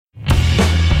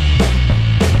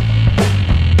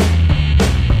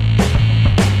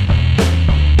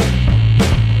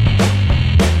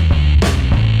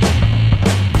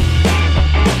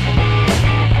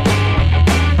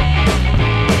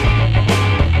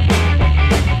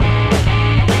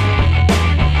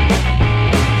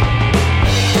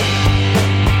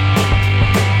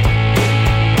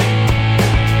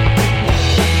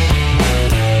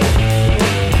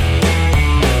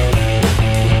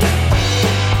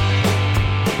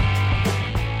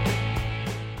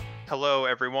Hello,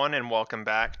 everyone, and welcome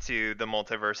back to the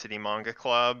Multiversity Manga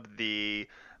Club, the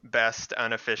best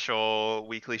unofficial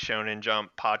weekly Shonen Jump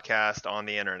podcast on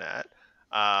the internet.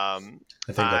 I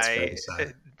think that's fair to I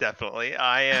say. definitely.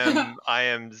 I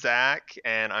am Zach,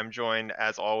 and I'm joined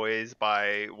as always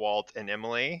by Walt and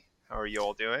Emily. How are you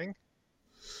all doing?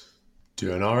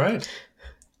 Doing all right.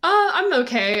 I'm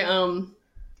okay.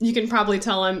 You can probably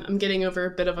tell I'm getting over a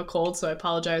bit of a cold, so I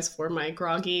apologize for my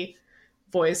groggy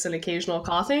voice and occasional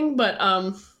coughing, but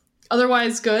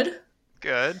otherwise good.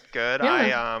 Good.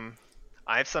 Yeah.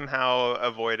 I've somehow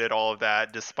avoided all of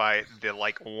that despite the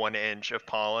 1 inch of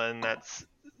pollen that's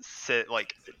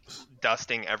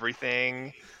dusting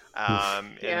everything in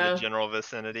the Yeah. general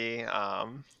vicinity.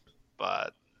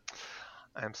 But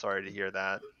I'm sorry to hear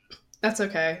that. That's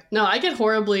okay. No, I get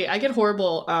horrible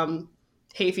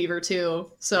hay fever too,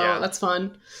 so Yeah. that's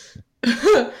fun.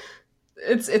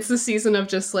 It's the season of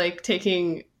just like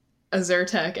taking a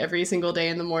Zyrtec every single day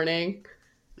in the morning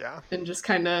Yeah. and just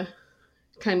kind of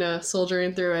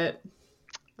soldiering through it.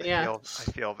 Yeah. I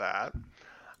feel that.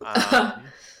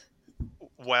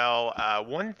 Well,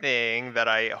 one thing that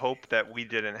I hope that we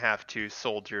didn't have to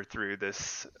soldier through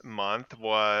this month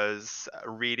was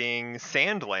reading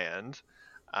Sandland,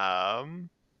 um,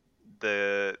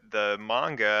 the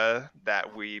manga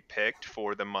that we picked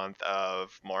for the month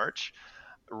of March,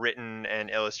 written and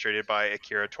illustrated by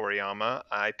Akira Toriyama.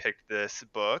 I picked this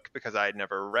book because I had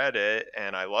never read it,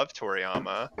 and I love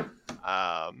Toriyama.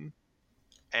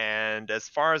 And as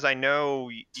far as I know,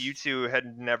 you two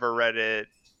had never read it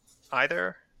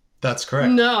either. That's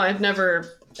correct. No, I've never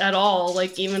at all.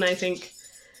 Like even I think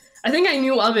I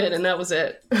knew of it and that was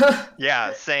it.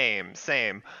 Yeah, same.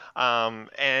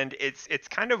 And it's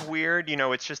kind of weird,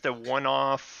 it's just a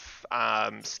one-off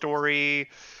story,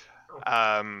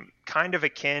 kind of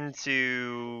akin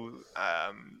to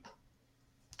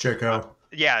Jericho.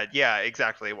 yeah,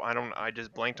 exactly. I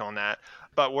just blanked on that.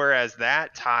 But whereas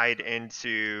that tied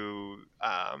into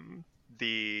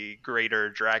the greater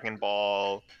Dragon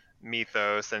Ball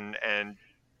mythos, and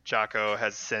Jaco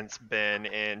has since been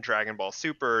in Dragon Ball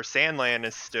Super, Sandland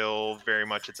is still very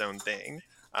much its own thing.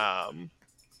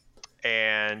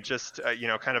 And just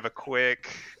kind of a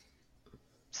quick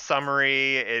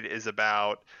summary, it is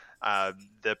about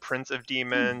the Prince of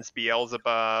Demons,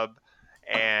 Beelzebub,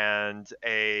 and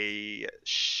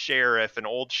an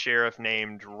old sheriff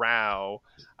named Rao,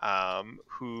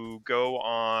 who go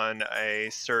on a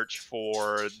search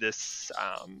for this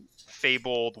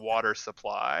fabled water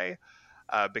supply,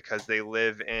 because they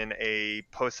live in a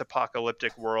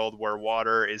post-apocalyptic world where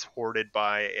water is hoarded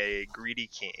by a greedy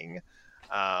king.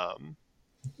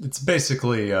 It's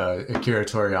basically Akira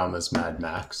Toriyama's Mad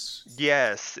Max.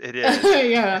 Yes, it is.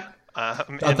 Yeah.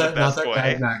 In the best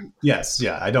way. Yes,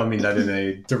 yeah. I don't mean that in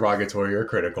a derogatory or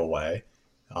critical way.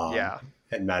 Yeah.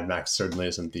 And Mad Max certainly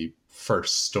isn't the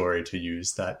first story to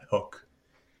use that hook.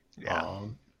 Yeah.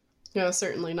 No,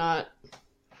 certainly not.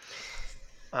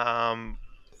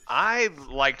 I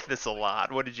liked this a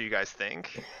lot. What did you guys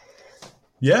think?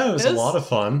 Yeah, it was a lot of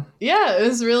fun. Yeah, it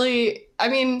was really. I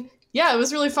mean, yeah, it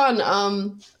was really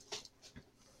fun.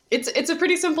 It's a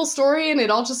pretty simple story, and it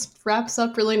all just wraps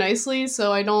up really nicely.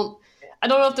 So I don't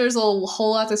know if there's a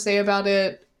whole lot to say about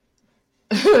it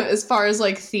as far as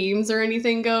like themes or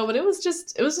anything go, but it was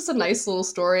just a nice little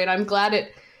story, and I'm glad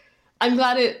it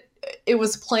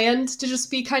was planned to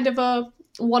just be kind of a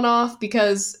one-off,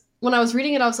 because when I was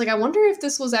reading it, I was like, I wonder if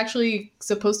this was actually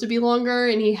supposed to be longer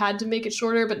and he had to make it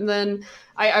shorter. But then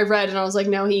I read and I was like,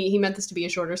 no, he meant this to be a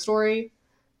shorter story.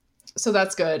 So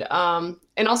that's good.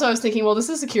 And also I was thinking, well, this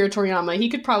is Akira Toriyama. He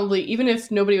could probably, even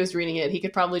if nobody was reading it, he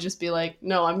could probably just be like,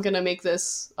 no, I'm going to make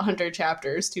this 100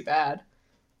 chapters. Too bad.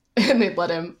 And they'd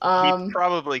let him. He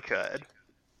probably could.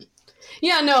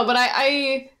 Yeah, no, but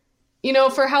I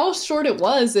for how short it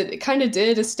was, it kind of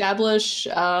did establish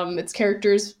its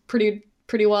characters pretty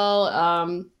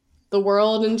well, the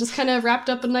world, and just kind of wrapped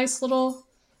up a nice little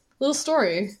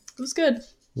story. It was good.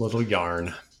 Little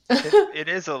yarn. It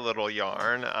is a little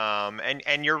yarn,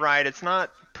 and you're right. It's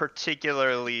not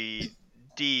particularly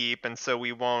deep, and so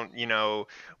we won't,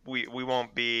 we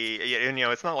won't be,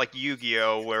 it's not like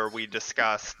Yu-Gi-Oh, where we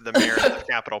discuss the merits of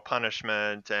capital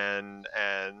punishment and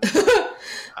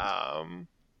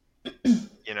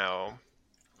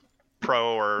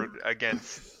pro or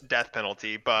against death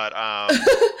penalty, but I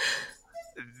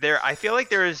feel like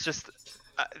there is just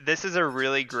this is a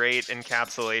really great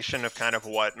encapsulation of kind of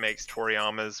what makes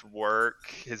Toriyama's work,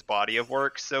 his body of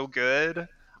work, so good,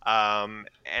 and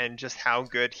just how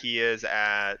good he is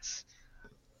at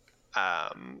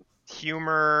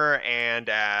humor and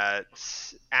at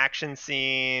action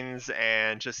scenes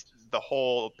and just the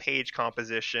whole page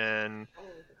composition.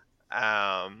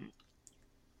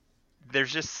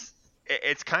 There's just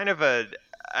it's kind of a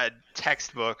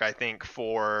textbook, I think,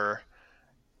 for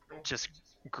just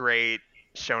great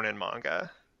shonen manga.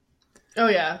 Oh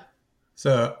yeah.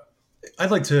 So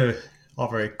I'd like to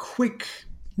offer a quick,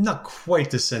 not quite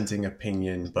dissenting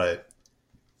opinion, but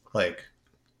like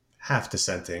half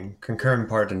dissenting, concur in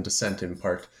part and dissent in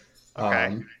part.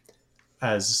 Okay.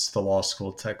 As the law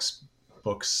school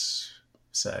textbooks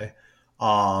say.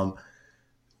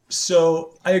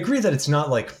 So I agree that it's not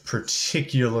like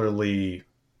particularly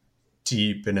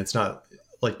deep, and it's not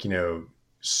like,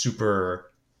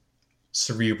 super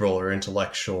cerebral or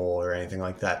intellectual or anything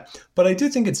like that. But I do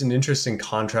think it's an interesting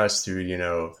contrast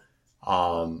to,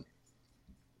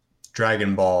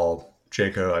 Dragon Ball,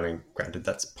 Jaco. I mean, granted,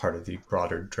 that's part of the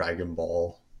broader Dragon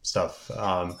Ball stuff.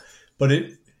 But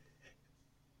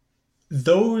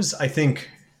those, I think,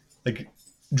 like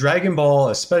Dragon Ball,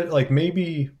 especially, like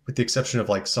maybe with the exception of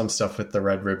like some stuff with the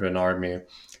Red Ribbon Army,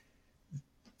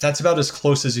 that's about as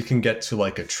close as you can get to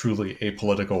like a truly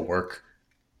apolitical work.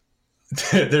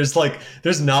 There's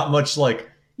not much like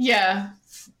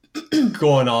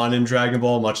going on in Dragon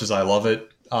Ball, much as I love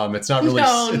it. It's not really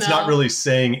not really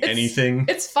saying anything.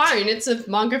 It's fine. It's a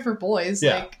manga for boys.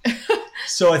 Yeah.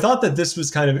 So I thought that this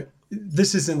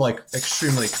isn't like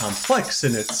extremely complex,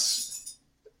 and it's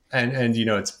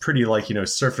it's pretty like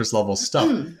surface level stuff.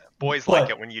 Boys like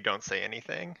it when you don't say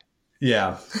anything.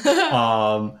 Yeah.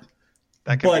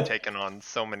 That could be taken on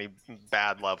so many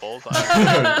bad levels.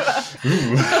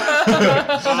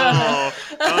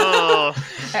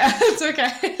 It's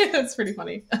okay. That's pretty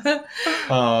funny.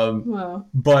 Wow.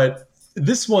 But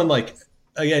this one, like,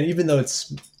 again, even though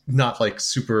it's not like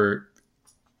super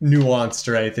nuanced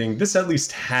or anything, this at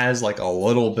least has like a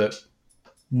little bit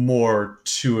more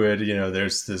to it.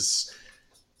 There's this,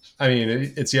 I mean,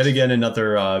 it's yet again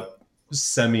another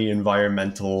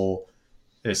semi-environmentalist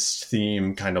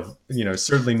theme, kind of,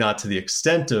 certainly not to the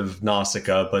extent of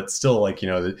Nausicaa, but still, like,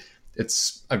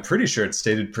 I'm pretty sure it's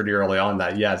stated pretty early on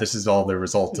that, this is all the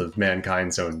result of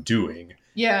mankind's own doing.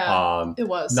 Yeah, it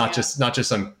was. Not just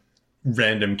some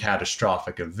random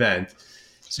catastrophic event.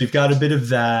 So you've got a bit of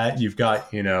that. You've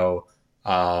got,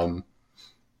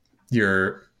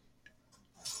 your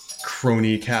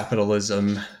crony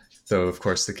capitalism, though of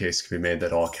course the case can be made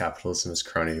that all capitalism is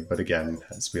crony, but again,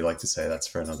 as we like to say, that's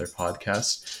for another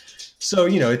podcast. So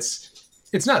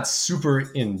it's not super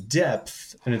in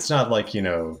depth, and it's not like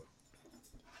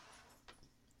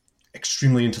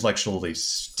extremely intellectually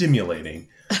stimulating,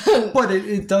 but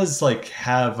it does like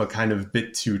have a kind of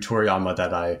bit to Toriyama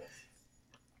that I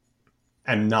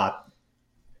am not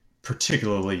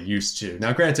particularly used to.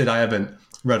 Now granted, I haven't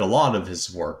read a lot of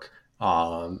his work.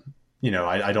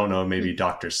 I don't know, maybe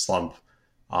Dr. Slump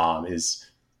is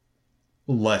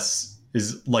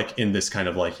like in this kind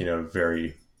of like,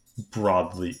 very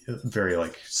broadly, very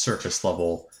like surface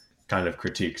level kind of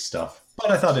critique stuff. But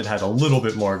I thought it had a little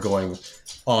bit more going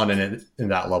on in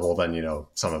that level than,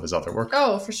 some of his other work.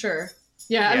 Oh, for sure.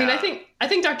 Yeah, I mean, I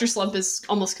think Dr. Slump is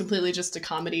almost completely just a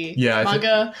comedy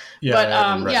manga.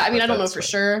 I don't know for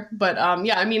sure. But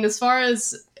I mean, as far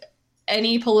as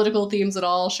any political themes at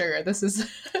all, sure, this is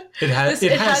it has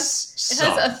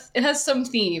some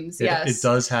themes. Yes, it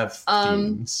does have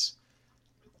themes.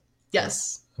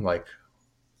 Yes, like,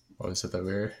 what was it that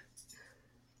we were?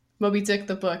 Moby Dick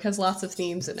the book has lots of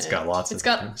themes in it. It's got lots of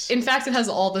themes. In fact, it has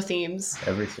all the themes.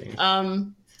 Everything.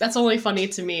 That's only funny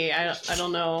to me. I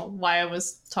don't know why I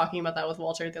was talking about that with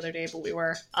Walter the other day, but we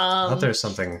were. I thought there was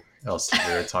something else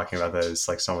we were talking about that is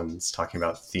like someone's talking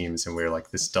about themes, and we were like,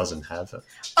 this doesn't have it.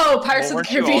 Oh, Pirates of the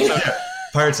Caribbean.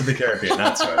 Pirates of the Caribbean,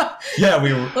 that's right. Yeah,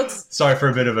 we were. Sorry for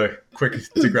a bit of a quick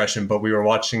digression, but we were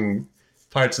watching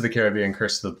Pirates of the Caribbean,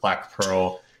 Curse of the Black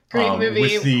Pearl. Great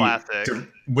movie. Classic.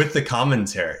 With the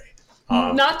commentary.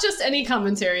 Not just any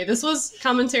commentary. This was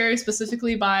commentary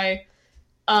specifically by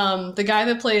the guy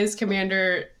that plays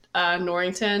Commander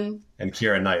Norrington. And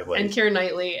Keira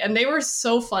Knightley. And they were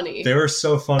so funny.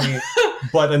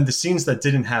 But in the scenes that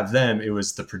didn't have them, it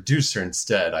was the producer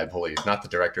instead, I believe. Not the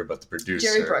director, but the producer.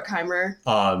 Jerry Bruckheimer.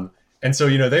 And so,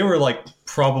 they were like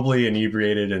probably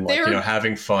inebriated and like,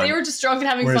 having fun. They were just drunk and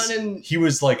having fun. And he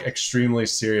was like extremely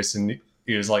serious, and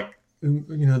he was like,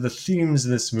 the themes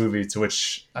in this movie, to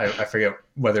which I forget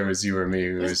whether it was you or me.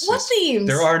 It was what themes?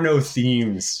 There are no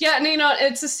themes. Yeah, and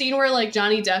it's a scene where like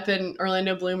Johnny Depp and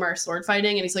Orlando Bloom are sword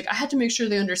fighting, and he's like, I had to make sure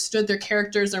they understood their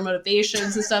characters, their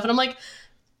motivations and stuff. And I'm like,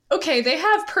 okay, they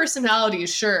have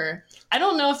personalities, sure. I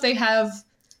don't know if they have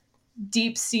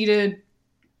deep-seated,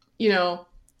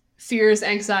 fears,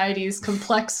 anxieties,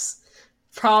 complex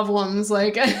problems.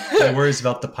 Like, He worries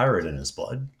about the pirate in his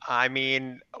blood. I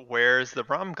mean, where's the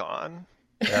rum gone?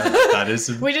 Yeah, that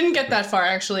is. We didn't get that far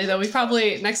actually, though. We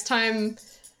probably next time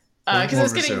because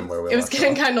it was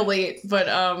getting kind of late. But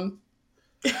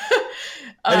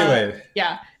anyway,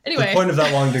 yeah. Anyway, the point of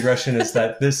that long digression is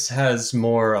that this has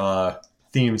more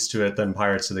themes to it than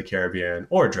Pirates of the Caribbean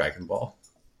or Dragon Ball.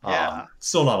 Yeah.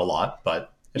 Still not a lot,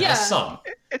 but it has some.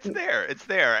 It's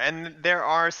there, and there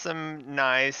are some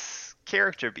nice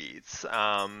character beats.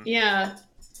 Yeah.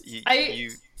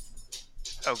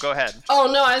 Oh, go ahead. Oh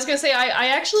no, I was gonna say I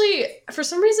actually for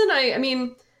some reason I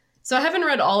mean, so I haven't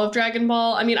read all of Dragon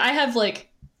Ball. I mean, I have like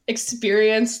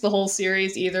experienced the whole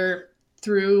series either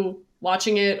through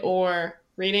watching it or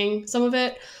reading some of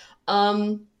it.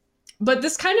 But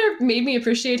this kind of made me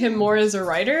appreciate him more as a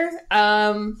writer.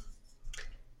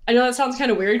 I know that sounds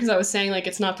kind of weird because I was saying like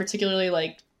it's not particularly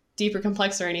like deep or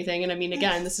complex or anything, and I mean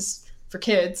again, this is for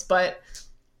kids, but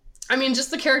I mean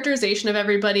just the characterization of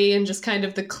everybody and just kind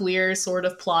of the clear sort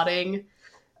of plotting.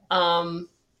 I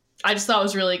just thought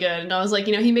was really good, and I was like,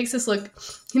 you know, he makes this look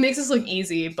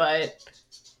easy, but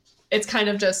it's kind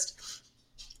of just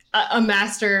a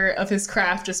master of his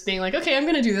craft, just being like, okay, I'm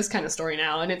going to do this kind of story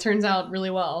now, and it turns out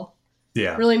really well.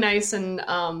 Yeah, really nice and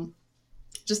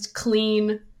just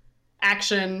clean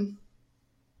action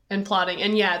and plotting.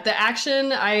 And yeah, the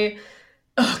action,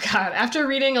 oh god, after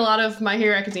reading a lot of My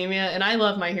Hero Academia, and I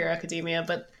love My Hero Academia,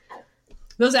 but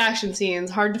those action scenes,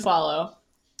 hard to follow.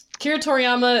 Akira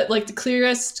Toriyama, like the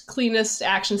cleanest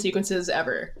action sequences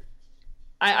ever.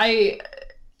 I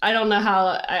don't know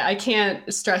how, I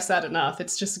can't stress that enough.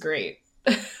 It's just great.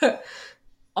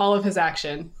 All of his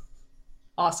action.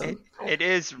 Awesome. It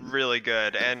is really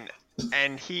good, and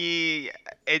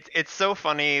it's so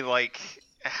funny, like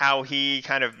how he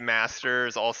kind of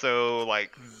masters also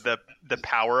like the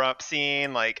power up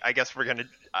scene. Like, I guess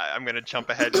I'm gonna jump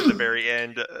ahead to the very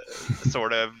end,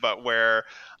 sort of, but where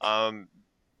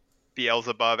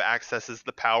Beelzebub accesses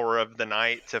the power of the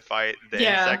night to fight the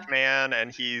Insect Man,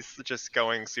 and he's just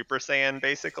going Super Saiyan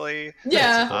basically.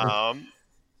 Yeah.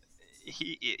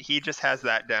 He just has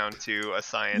that down to a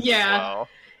science as well.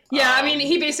 Yeah, I mean,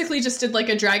 he basically just did like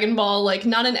a Dragon Ball, like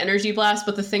not an energy blast,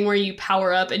 but the thing where you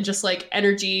power up and just like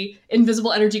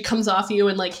invisible energy comes off you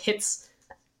and like hits,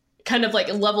 kind of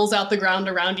like levels out the ground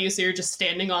around you, so you're just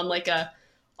standing on like a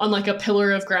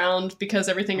pillar of ground because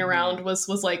everything around was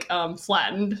like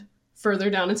flattened further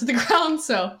down into the ground.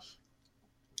 So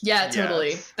yeah,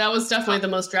 totally. Yes. That was definitely the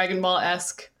most Dragon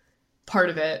Ball-esque part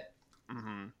of it.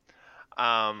 Mm-hmm.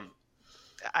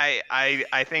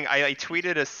 I think I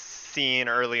tweeted a scene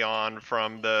early on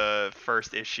from the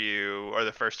first issue or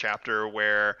the first chapter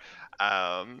where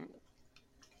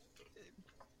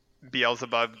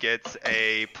Beelzebub gets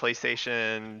a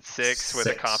PlayStation 6 with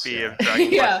a copy of Dragon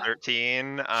Quest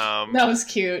 13. That was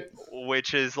cute.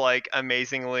 Which is like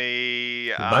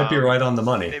amazingly... might be right on the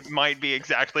money. It might be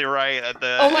exactly right at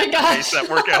the pace that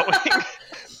we're going.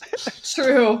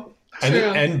 True.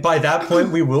 And by that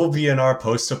point, we will be in our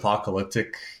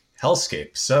post-apocalyptic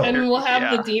hellscape. So, and we'll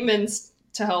have the demons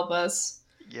to help us.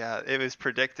 Yeah, it was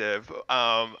predictive.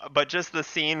 But just the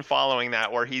scene following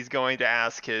that, where he's going to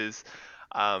ask his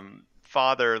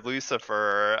father,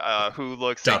 Lucifer, who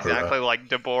looks exactly like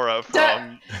Deborah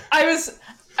from... I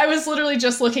was literally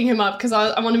just looking him up because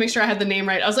I want to make sure I had the name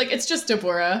right. I was like, it's just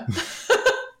Deborah.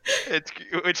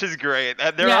 Which is great.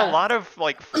 There are a lot of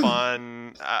like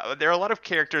fun. There are a lot of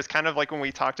characters, kind of like when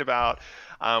we talked about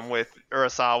with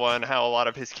Urasawa and how a lot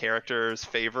of his characters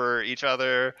favor each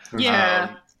other.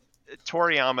 Yeah.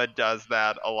 Toriyama does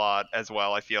that a lot as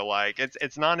well. I feel like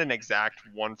it's not an exact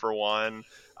one for one,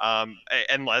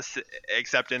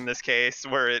 except in this case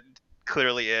where it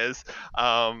clearly is.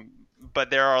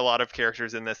 But there are a lot of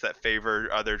characters in this that favor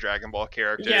other Dragon Ball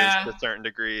characters to certain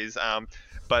degrees.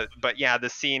 But yeah, the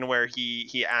scene where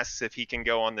he asks if he can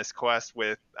go on this quest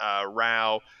with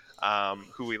Rao,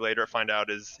 who we later find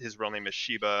out is his real name is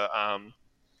Shiba,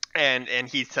 and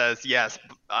he says yes,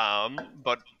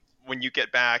 but when you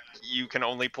get back, you can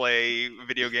only play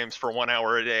video games for 1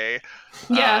 hour a day.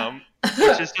 Yeah,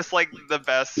 which is just like the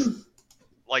best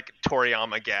like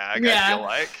Toriyama gag. I feel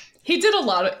like he did a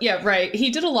lot of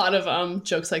He did a lot of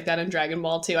jokes like that in Dragon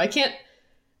Ball too.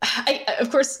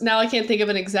 Of course, now I can't think of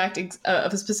an exact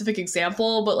of a specific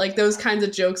example, but like those kinds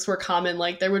of jokes were common.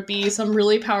 Like there would be some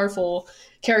really powerful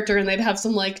character and they'd have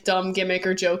some like dumb gimmick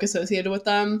or joke associated with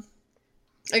them.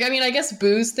 Like, I mean, I guess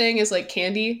Boo's thing is like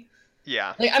candy.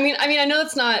 Yeah. Like, I mean, I know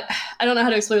that's not, I don't know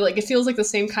how to explain it. Like, it feels like the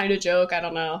same kind of joke. I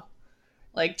don't know.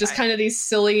 Like, just kind of these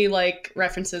silly, like,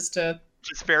 references to...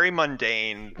 Just very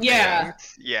mundane. Yeah.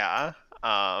 Things. Yeah.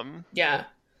 Yeah.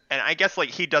 And I guess like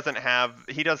he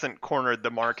doesn't corner the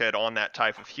market on that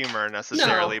type of humor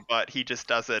necessarily, No. but he just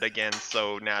does it again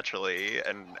so naturally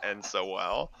and so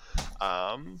well.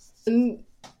 And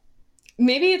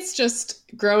maybe it's just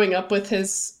growing up with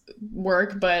his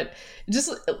work, but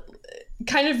just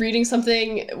kind of reading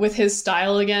something with his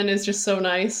style again is just so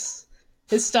nice.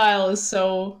 His style is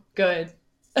so good.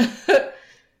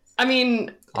 I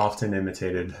mean, Often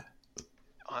imitated.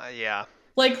 Yeah.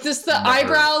 like just the Never.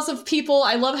 eyebrows of people.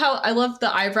 I love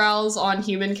the eyebrows on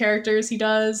human characters he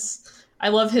does. I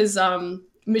love his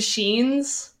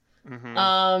machines Mm-hmm.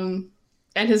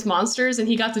 and his monsters, and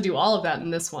he got to do all of that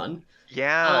in this one.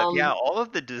 Yeah, yeah. All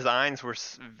of the designs were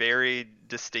very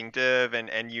distinctive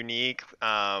and unique.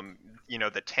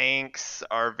 The tanks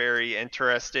are very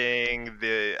interesting.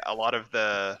 A lot of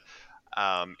the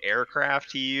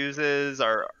aircraft he uses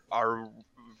are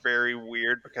very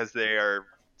weird because they are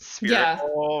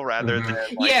spherical rather Mhm.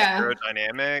 than like Yeah.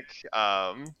 aerodynamic.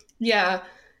 Yeah.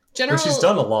 General. Which he's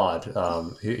done a lot.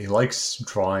 He likes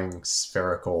drawing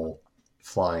spherical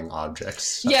flying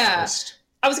objects. at Yeah. least.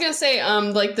 I was gonna say,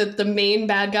 like the main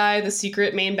bad guy, the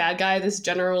secret main bad guy, this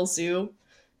General Zoo,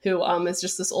 who is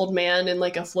just this old man in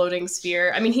like a floating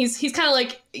sphere. I mean, he's kind of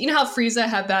like, you know how Frieza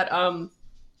had that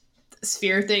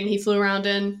sphere thing he flew around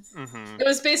in. Mhm. It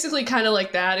was basically kind of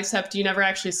like that, except you never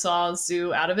actually saw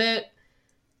Zoo out of it.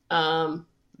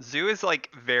 Zoo is like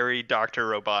very Dr.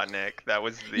 Robotnik. That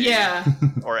was the Yeah.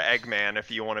 or Eggman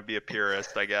if you want to be a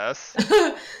purist, I guess.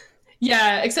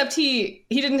 Yeah, except he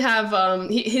didn't have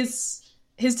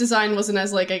his design wasn't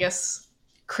as like, I guess,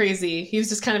 crazy. He was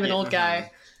just kind of an Yeah. old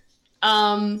guy.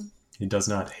 He does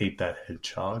not hate that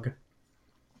hedgehog.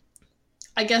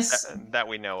 I guess That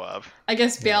we know of.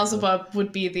 Beelzebub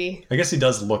would be the I guess he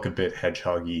does look a bit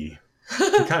hedgehoggy.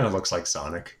 He kind of looks like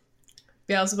Sonic.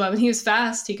 Beelzebub, and he was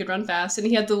fast. He could run fast, and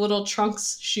he had the little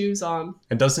trunks shoes on.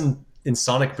 And in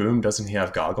Sonic Boom, doesn't he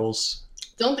have goggles?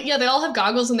 Yeah, they all have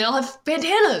goggles and they all have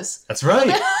bandanas. That's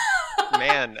right.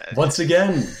 Man. Once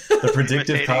again, the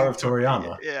predictive Imitating- power of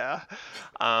Toriyama. Yeah.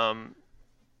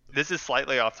 This is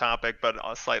slightly off topic, but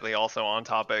slightly also on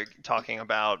topic, talking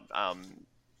about,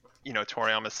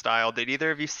 Toriyama's style. Did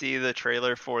either of you see the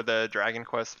trailer for the Dragon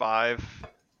Quest V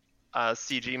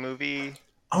CG movie?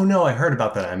 Oh no, I heard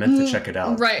about that. I meant to check it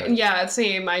out. Right, but- yeah,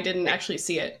 same. I didn't actually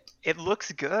see it. It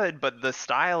looks good, but the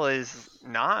style is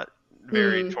not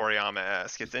very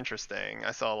Toriyama-esque. It's interesting.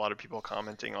 I saw a lot of people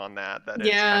commenting on that it's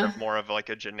Yeah. kind of more of like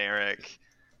a generic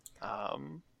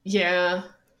Yeah.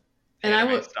 And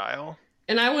anime style.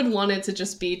 I would want it to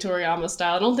just be Toriyama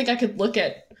style. I don't think I could look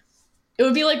at it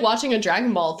would be like watching a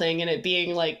Dragon Ball thing and it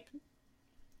being like,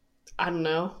 I don't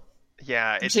know.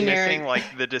 Yeah, it's Generic. missing like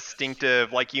the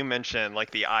distinctive, like you mentioned,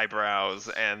 like the eyebrows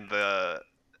and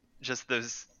just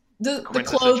those The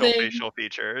quintessential clothing. facial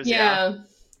features. Yeah.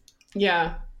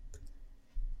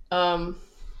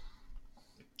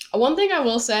 One thing I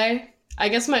will say, I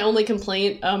guess my only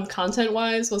complaint,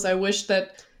 content-wise, was I wish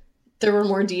that there were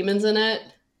more demons in it.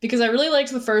 Because I really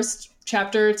liked the first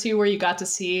chapter or two where you got to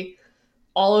see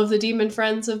all of the demon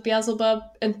friends of Beelzebub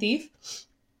and Thief.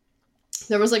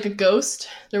 There was like a ghost,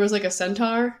 there was like a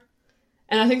centaur,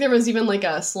 and I think there was even like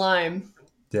a slime.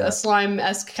 Yeah. A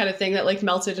slime-esque kind of thing that like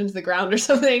melted into the ground or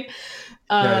something.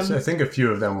 I think a few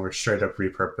of them were straight up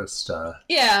repurposed,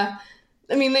 Yeah.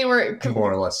 I mean, they were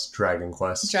more or less Dragon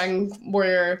Quest. Dragon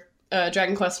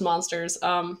Quest monsters.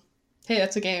 Hey,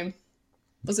 that's a game.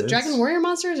 Was it It Dragon is. Warrior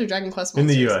Monsters or Dragon Quest In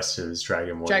Monsters? the US, it was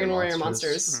Dragon Warrior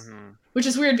Monsters. Mhm. Which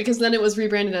is weird because then it was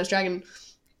rebranded as Dragon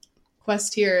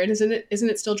Quest here, and isn't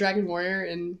it still Dragon Warrior?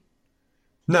 And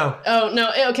No, oh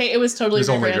no, okay, it was totally There's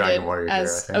only rebranded Dragon Warrior here,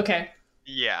 as I think. okay.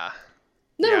 Yeah.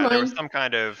 Never There was mind. some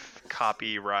kind of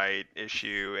copyright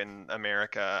issue in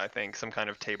America, I think, some kind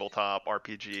of tabletop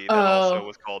RPG that also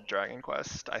was called Dragon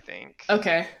Quest, I think.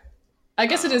 Okay, I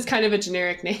guess it is kind of a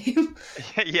generic name.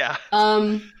 Yeah.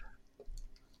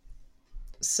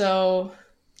 So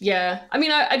yeah, I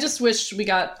mean, I just wish we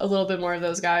got a little bit more of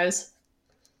those guys.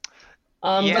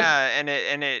 But- Yeah, and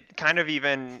it kind of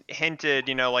even hinted,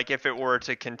 like if it were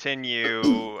to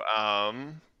continue,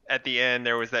 at the end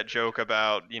there was that joke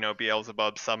about,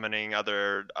 Beelzebub summoning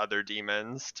other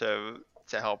demons to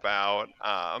help out.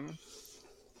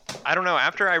 I don't know,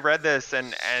 after I read this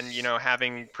and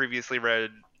having previously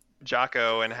read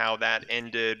Jocko and how that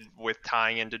ended with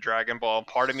tying into Dragon Ball,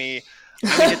 part of me,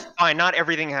 I mean, it's fine. Not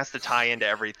everything has to tie into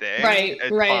everything. Right,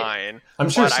 It's right. fine. I'm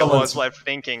sure But I was someone's. left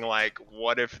thinking, like,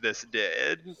 what if this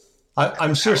did?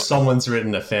 I'm sure someone's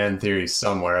written a fan theory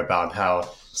somewhere about how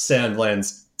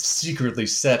Sandland's secretly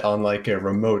set on like a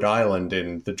remote island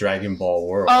in the Dragon Ball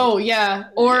world. Oh yeah,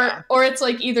 Yeah. or it's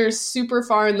like either super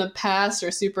far in the past or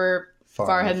super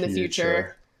Far Ahead in the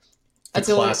Future. The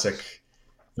classic.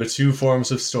 The two forms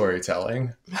of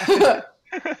storytelling.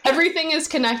 Everything is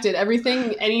connected.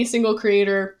 Everything any single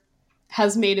creator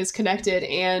has made is connected,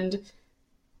 and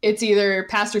it's either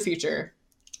past or future.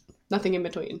 Nothing in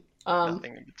between.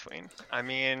 Nothing in between. I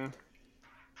mean,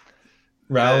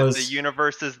 the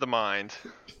universe is the mind.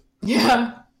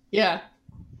 Yeah.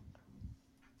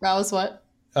 Rao is what?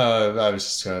 I was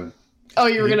just gonna. Oh,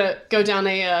 you were gonna go down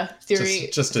a theory.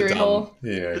 Just theory a dumb. hole?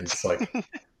 It's like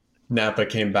Nappa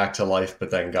came back to life,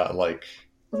 but then got like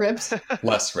ripped.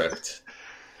 Less ripped.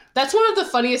 That's one of the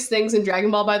funniest things in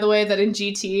Dragon Ball, by the way. That in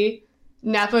GT,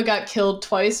 Nappa got killed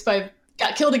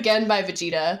again by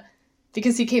Vegeta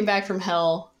because he came back from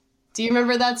hell. Do you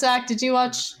remember that, Zach? Did you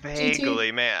watch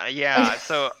Vaguely, GT? man. Yeah.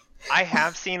 So I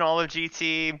have seen all of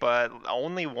GT, but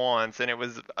only once, and it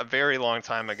was a very long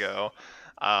time ago.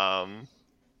 Man.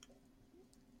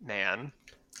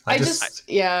 I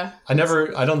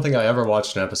don't think I ever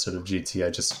watched an episode of GT. I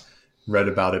just read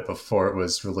about it before it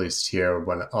was released here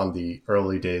on the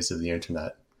early days of the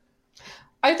internet.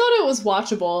 I thought it was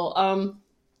watchable.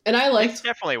 And it's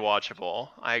definitely watchable.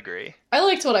 I agree. I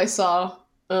liked what I saw.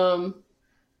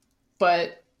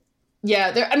 But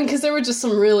yeah, because there were just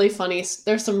some really funny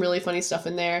stuff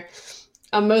in there.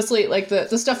 Mostly like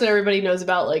the stuff that everybody knows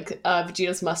about, like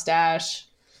Vegeta's mustache,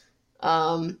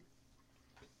 Vegeta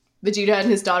and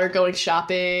his daughter going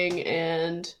shopping,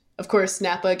 and of course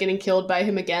Nappa getting killed by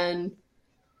him again.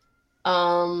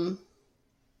 I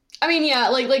mean, yeah,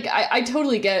 like I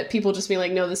totally get people just being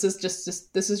like, no, this is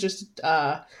just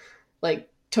like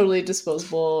totally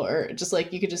disposable, or just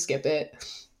like you could just skip it.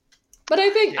 But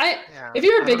I think if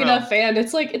you're a big enough fan,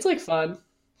 it's like fun.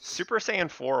 Super Saiyan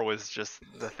 4 was just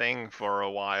the thing for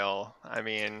a while. I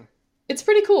mean, it's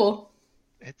pretty cool.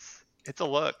 It's a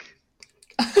look.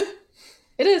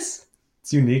 It is.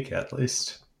 It's unique, at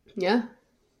least. Yeah.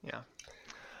 Yeah.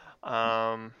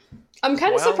 I'm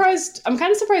kind of surprised. I'm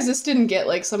kind of surprised this didn't get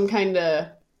like some kind of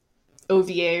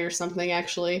OVA or something.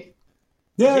 Actually.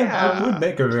 Yeah, it would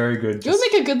make a very good. It would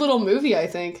make a good little movie, I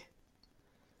think.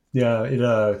 Yeah,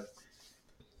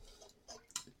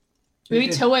 maybe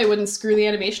Toei wouldn't screw the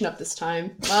animation up this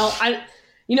time. Well,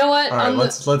 you know what? All right,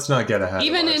 let's not get ahead.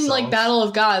 Even in like Battle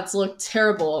of Gods looked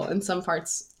terrible in some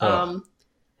parts. And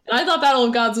I thought Battle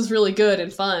of Gods was really good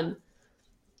and fun.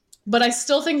 But I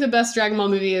still think the best Dragon Ball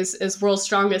movie is World's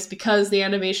Strongest because the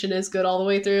animation is good all the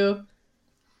way through.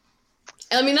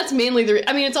 And I mean, that's mainly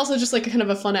it's also just like kind of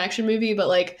a fun action movie, but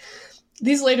like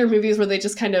these later movies where they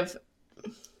just kind of,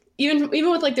 even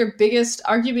with like their biggest,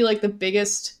 arguably like the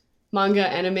biggest manga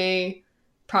anime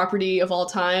property of all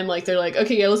time, like they're like,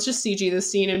 okay, yeah, let's just CG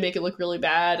this scene and make it look really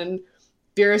bad, and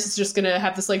Beerus is just gonna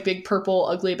have this like big purple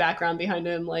ugly background behind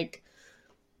him. Like,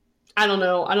 I don't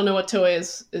know what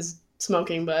Toei is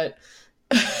smoking, but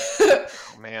oh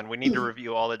man, we need to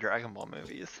review all the Dragon Ball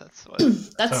movies. That's what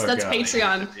that's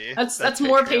Patreon. That's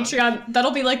more Patreon.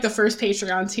 That'll be like the first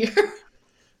Patreon tier.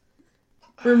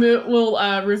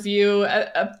 We'll review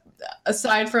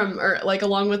aside from, or like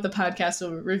along with the podcast,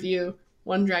 we'll review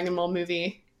one Dragon Ball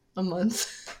movie a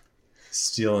month.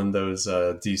 Stealing those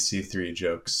DC3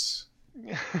 jokes.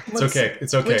 It's okay.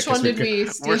 Which one did we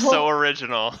steal? We're so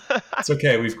original. It's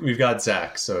okay. We've got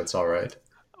Zach, so it's all right.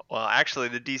 Well, actually,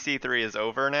 the DC3 is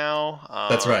over now.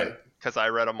 That's right. Because I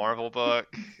read a Marvel book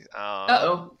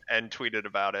and tweeted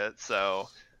about it. So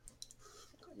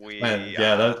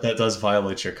that does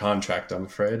violate your contract, I'm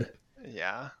afraid.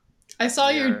 Yeah. I saw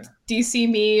your DC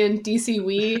me and DC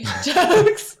we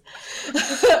jokes.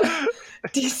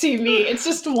 DC me. It's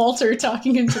just Walter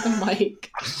talking into the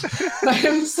mic by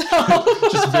himself.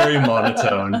 Just very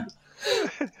monotone.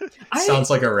 Sounds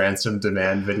like a ransom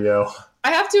demand video.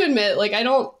 I have to admit, like, I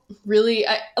don't really,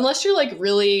 unless you're like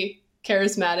really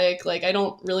charismatic, like I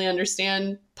don't really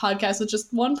understand podcasts with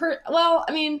just one well,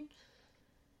 I mean,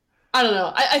 I don't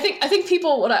know. I think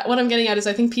people, what I'm getting at is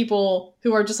I think people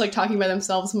who are just like talking by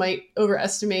themselves might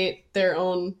overestimate their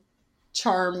own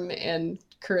charm and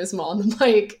charisma on the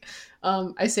mic.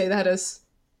 I say that as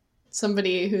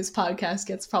somebody whose podcast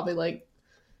gets probably like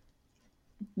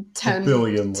 10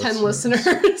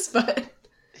 listeners, but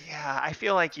yeah, I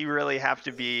feel like you really have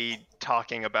to be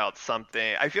talking about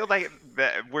something. I feel like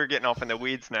that we're getting off in the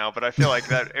weeds now, but I feel like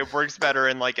that it works better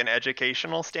in like an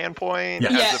educational standpoint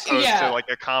as opposed to like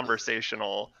a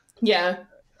conversational. Yeah.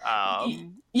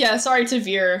 Sorry to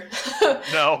veer.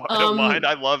 No, I don't mind.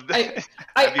 I love that.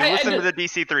 Have you listened to the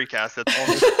DC3 cast? That's all.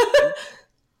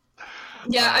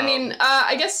 Yeah, I mean,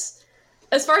 I guess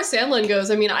as far as Sandland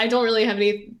goes, I mean, I don't really have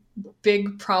any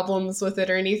big problems with it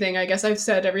or anything. I guess I've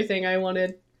said everything I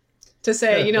wanted to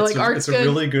say. Art's it's a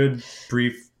really good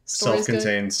brief story's good.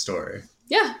 self-contained story.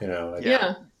 Yeah. You know, like,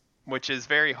 Yeah. Which is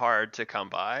very hard to come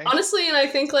by. Honestly, and I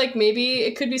think like maybe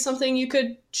it could be something you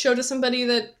could show to somebody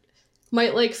that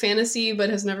might like fantasy but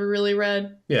has never really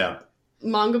read yeah.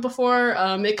 manga before.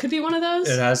 It could be one of those.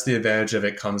 It has the advantage of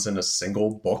it comes in a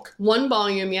single book. One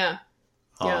volume, yeah.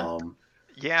 Yeah.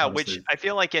 Yeah, Obviously. which I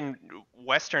feel like in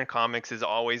Western comics is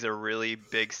always a really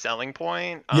big selling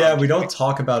point. Yeah, we don't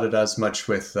talk about it as much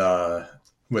with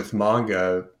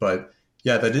manga, but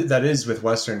yeah, that is with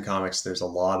Western comics. There's a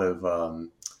lot of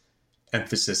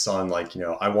emphasis on like, you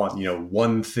know, I want, you know,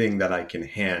 one thing that I can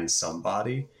hand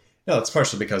somebody. No, it's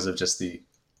partially because of just the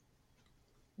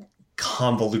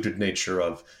convoluted nature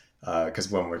of, because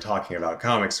when we're talking about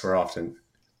comics, we're often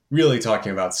really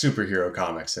talking about superhero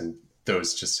comics, and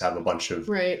those just have a bunch of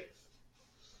Right.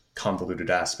 convoluted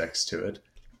aspects to it.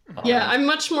 Yeah, I'm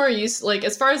much more used, like,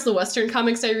 as far as the Western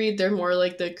comics I read, they're more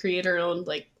like the creator-owned,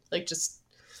 like just,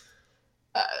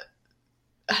 I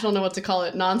don't know what to call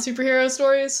it, non-superhero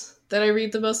stories that I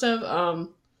read the most of.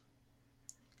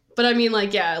 But I mean,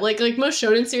 like, yeah, like most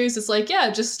shonen series, it's like, yeah,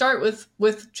 just start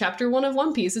with chapter 1 of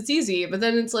One Piece. It's easy. But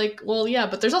then it's like, well, yeah,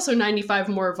 but there's also 95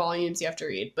 more volumes you have to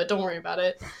read, but don't worry about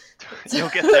it. You'll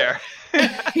get there.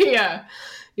 Yeah.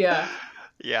 Yeah.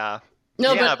 Yeah.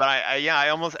 No, yeah, but I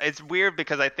almost, it's weird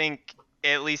because I think,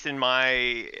 at least in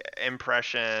my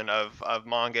impression of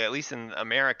manga, at least in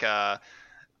America,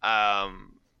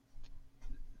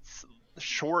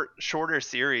 shorter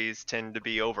series tend to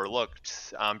be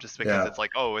overlooked, just because it's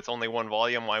like, oh, it's only one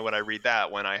volume. Why would I read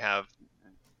that when I have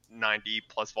 90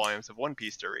 plus volumes of One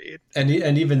Piece to read? And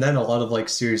even then, a lot of like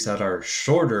series that are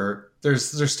shorter,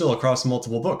 there's still across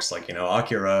multiple books. Like, you know,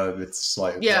 Akira, it's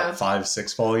like what,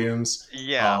 5-6 volumes.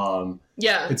 Yeah.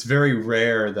 Yeah. It's very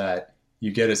rare that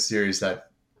you get a series that,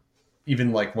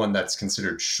 even like one that's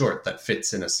considered short, that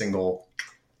fits in a single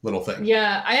little thing.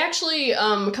 Yeah, I actually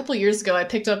a couple years ago I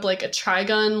picked up like a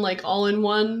Trigun like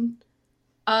all-in-one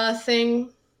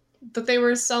thing that they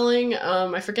were selling.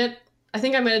 I forget. I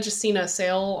think I might have just seen a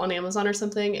sale on Amazon or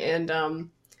something, and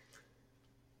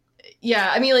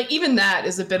yeah, I mean, like even that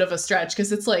is a bit of a stretch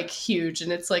because it's like huge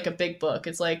and it's like a big book.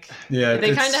 It's like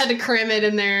they kind of had to cram it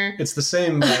in there. It's the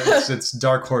same. It's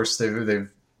Dark Horse. They've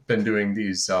been doing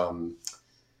these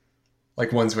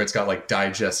like ones where it's got like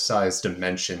digest sized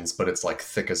dimensions, but it's like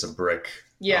thick as a brick.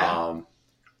 Yeah.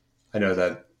 I know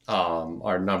that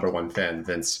our number one fan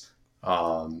Vince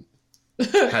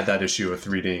had that issue with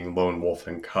reading Lone Wolf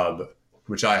and Cub,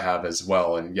 which I have as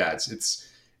well. And yeah, it's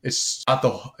not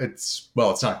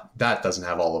that doesn't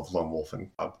have all of Lone Wolf and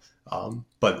Cub.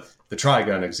 But the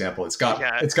Trigun example, it's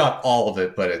got all of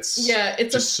it, but it's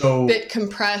it's just a bit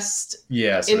compressed.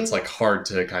 Yeah, so it's like hard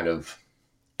to kind of.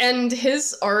 And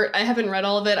his art, I haven't read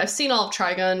all of it. I've seen all of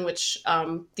Trigun, which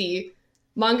the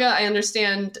manga, I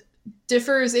understand,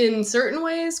 differs in certain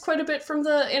ways quite a bit from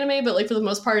the anime, but like for the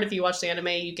most part, if you watch the anime,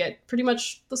 you get pretty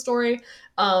much the story.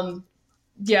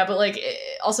 Yeah, but like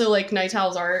also like Night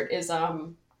Owl's art is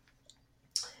kind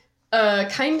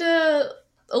of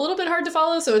a little bit hard to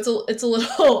follow, so it's a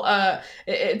little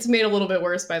it's made a little bit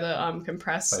worse by the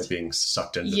compressed, by being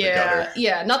sucked into the gutter.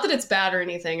 Yeah, not that it's bad or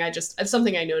anything. It's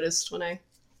something I noticed when I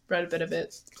read a bit of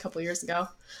it a couple years ago.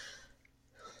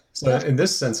 So in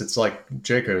this sense, it's like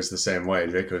Jayco is the same way.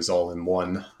 Jayco is all in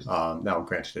one. Now,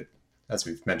 granted, it, as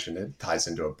we've mentioned, it ties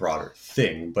into a broader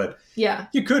thing, but yeah,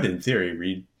 you could, in theory,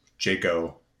 read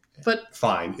Jayco. But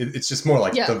fine, it's just more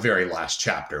like the very last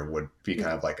chapter would be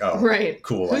kind of like, oh, right,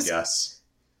 cool, I guess.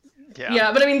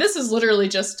 Yeah, but I mean, this is literally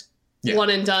just one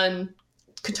and done,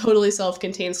 totally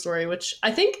self-contained story. Which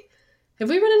I think, have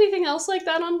we read anything else like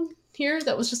that on here?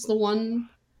 That was just the one.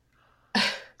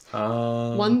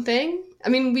 One thing. I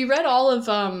mean, we read all of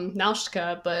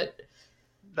Nausicaa, but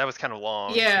that was kind of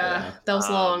long. Yeah, that was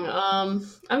long.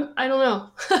 I don't know.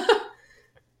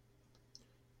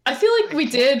 I feel like we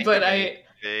did, but I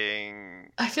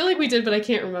feel like we did, but I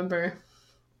can't remember.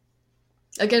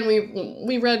 Again,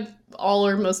 we read all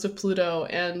or most of Pluto,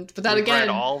 but that again, read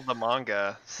all the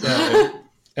manga. So.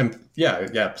 and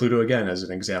Pluto again as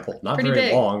an example, not pretty very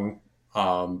big. long,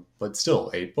 but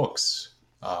still 8 books.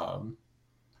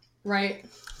 Right.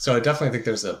 So I definitely think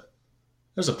there's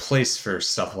a place for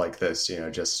stuff like this,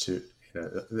 just to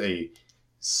a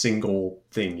single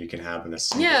thing you can have in a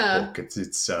single book.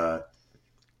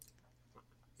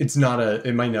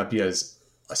 It might not be as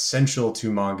essential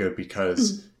to manga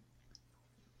because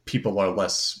people are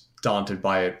less daunted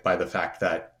by it, by the fact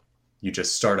that you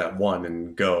just start at one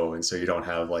and go, and so you don't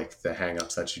have like the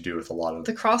hang-ups that you do with a lot of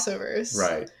the crossovers.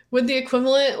 Right. Would the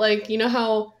equivalent, like, you know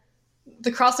how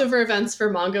the crossover events for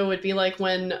manga would be like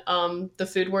when the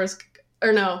Food Wars,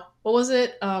 or no, what was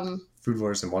it? Food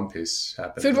Wars and One Piece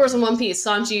happened. Food Wars and One Piece,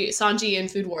 Sanji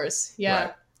and Food Wars. Yeah.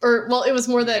 Right. Or well, it was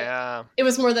more that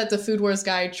the Food Wars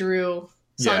guy drew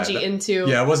Sanji into.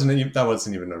 Yeah, that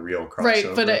wasn't even a real crossover. Right,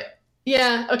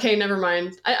 but okay, never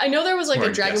mind. I know there was like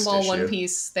a Dragon Ball One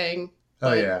Piece thing.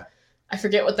 Oh yeah. I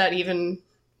forget what that even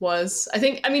was. I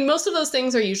mean, most of those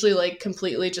things are usually like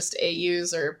completely just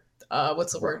AUs or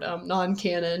what's the word?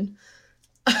 Non-canon.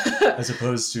 As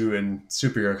opposed to in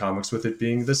superhero comics with it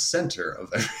being the center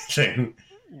of everything.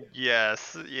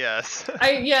 Yes.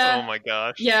 Oh my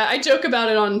gosh. Yeah, I joke about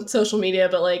it on social media,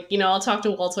 but like, I'll talk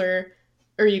to Walter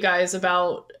or you guys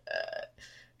about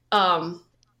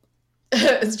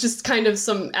it's just kind of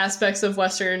some aspects of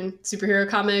Western superhero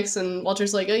comics, and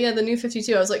Walter's like, oh yeah, the New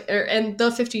 52. I was like, and the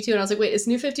 52, and I was like, wait, is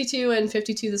New 52 and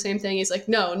 52 the same thing? He's like,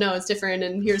 no, it's different,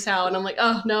 and here's how. And I'm like,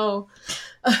 oh no.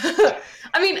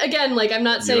 I mean, again, like, I'm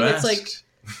not saying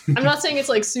it's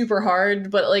like super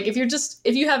hard, but like if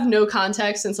you have no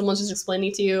context and someone's just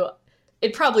explaining to you,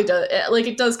 it probably does, like,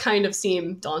 it does kind of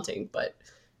seem daunting, but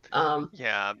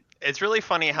yeah, it's really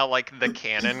funny how like the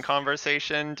canon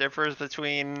conversation differs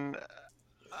between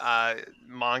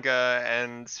manga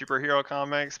and superhero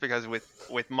comics, because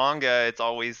with manga it's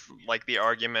always like the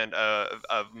argument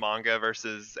of manga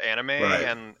versus anime, right.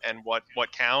 and what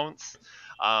counts,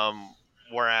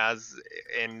 whereas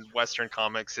in Western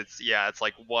comics it's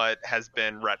like what has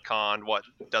been retconned, what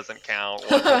doesn't count,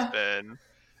 what has been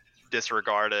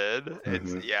disregarded.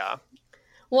 Mm-hmm. It's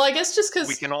well, I guess just because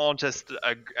we can all just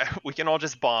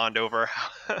bond over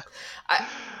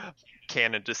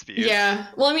canon disputes. Yeah.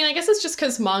 Well, I mean, I guess it's just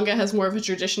because manga has more of a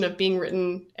tradition of being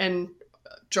written and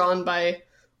drawn by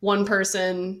one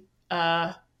person,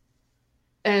 and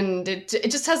it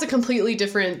just has a completely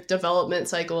different development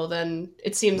cycle than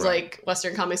it seems like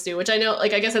Western comics do. Which I know,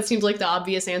 like, I guess that seems like the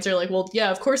obvious answer. Like, well,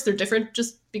 yeah, of course they're different,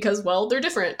 just because, well, they're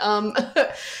different.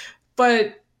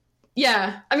 But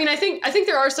yeah, I mean, I think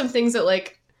there are some things that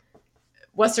like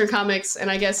Western comics, and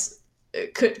I guess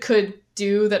could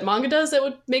do that manga does that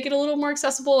would make it a little more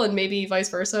accessible, and maybe vice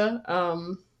versa.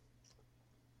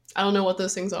 I don't know what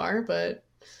those things are, but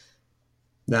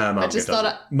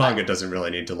manga doesn't really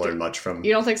need to learn much from.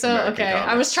 You don't think so? American Okay,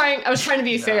 comics. I was trying to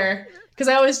be fair, because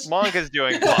I always manga's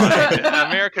doing fine.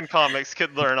 American comics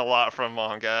could learn a lot from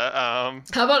manga.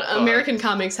 How about American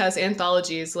comics has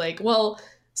anthologies? Like, well,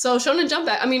 so Shonen Jump,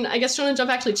 I mean, I guess Shonen Jump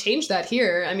actually changed that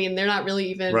here. I mean, they're not really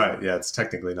even... Right, yeah, it's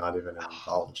technically not even an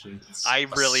anthology. I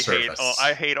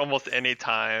hate almost any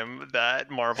time that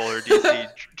Marvel or DC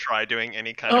try doing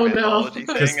any kind of anthology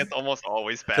thing. It's almost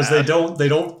always bad. Because they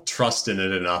don't trust in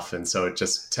it enough, and so it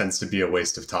just tends to be a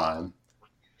waste of time.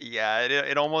 Yeah,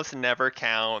 it almost never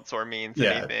counts or means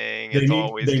anything. They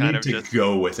need to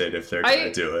go with it if they're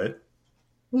going to do it.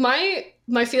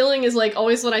 My feeling is like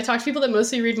always when I talk to people that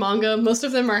mostly read manga, most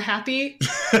of them are happy.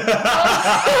 Most of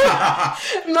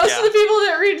the people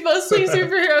that read mostly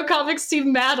superhero comics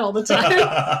seem mad all the time.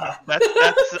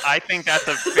 I think that's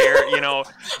a fair,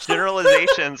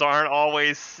 generalizations aren't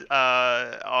always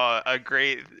a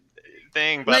great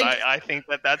thing, but like, I think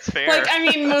that's fair. Like, I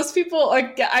mean, most people,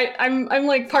 like, I'm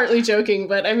like partly joking,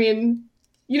 but I mean,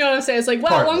 you know what I'm saying? It's like,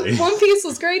 wow, One Piece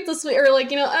was great this week. Or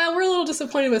like, we're a little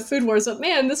disappointed with Food Wars, but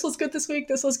man, this was good this week.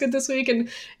 This was good this week. And,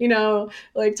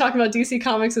 like talking about DC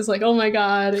Comics is like, oh my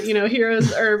God,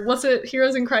 Heroes, or what's it?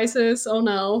 Heroes in Crisis. Oh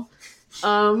no.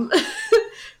 I'm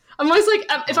always like,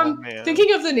 if I'm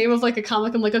thinking of the name of like a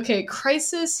comic, I'm like, okay,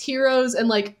 Crisis, Heroes, and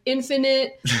like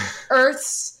Infinite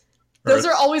Earths. Those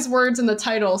are always words in the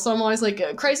title. So I'm always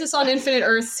like, Crisis on Infinite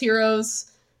Earths,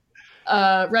 Heroes,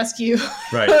 Rescue.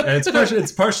 Right. And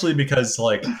it's partially because,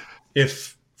 like,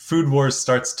 if Food Wars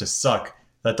starts to suck,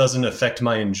 that doesn't affect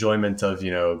my enjoyment of,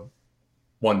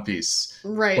 One Piece.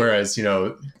 Right. Whereas,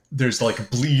 there's like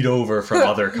bleed over from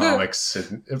other comics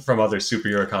and from other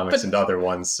superhero comics into other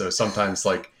ones. So sometimes,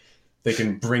 like, they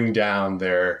can bring down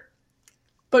their...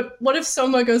 But what if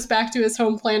Soma goes back to his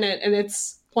home planet and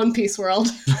it's One Piece world?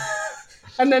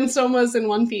 And then Soma's in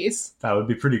One Piece. That would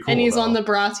be pretty cool. And he's on the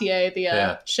Baratie,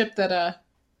 the ship that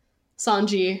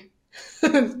Sanji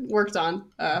worked on.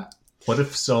 What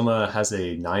if Soma has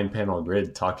a 9-panel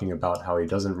grid talking about how he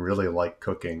doesn't really like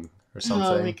cooking or something?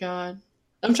 Oh my God.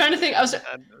 I'm trying to think.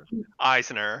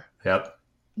 Eisner. Yep.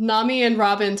 Nami and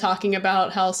Robin talking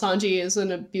about how Sanji is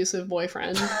an abusive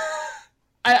boyfriend.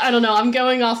 I don't know. I'm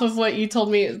going off of what you told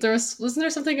me. Wasn't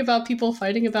there something about people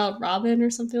fighting about Robin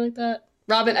or something like that?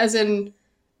 Robin as in...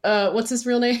 what's his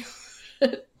real name?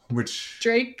 Which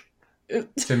Drake?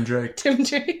 Tim Drake. Tim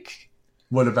Drake.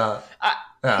 What about?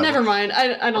 Never mind.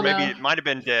 I don't know. Maybe it might have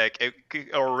been Dick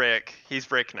or Rick.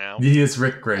 He's Rick now. He is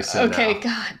Rick Grayson. Okay, now.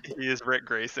 God. He is Rick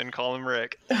Grayson. Call him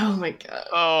Rick. Oh my God.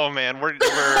 Oh man,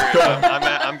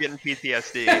 I'm getting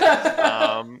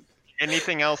PTSD.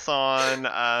 Anything else on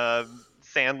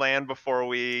Sandland before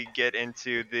we get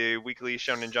into the weekly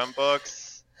Shonen Jump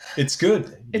books? It's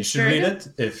good. You It's should very read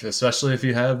it, especially if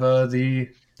you have the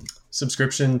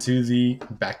subscription to the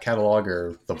back catalog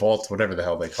or the vault, whatever the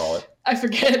hell they call it. I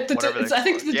forget. I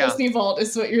think the Yeah. Disney Vault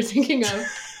is what you're thinking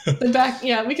of. The back.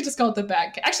 Yeah, we could just call it the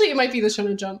back. Actually, it might be the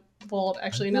Shonen Jump Vault.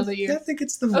 Actually, now that you. I think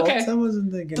it's the vault. Okay. I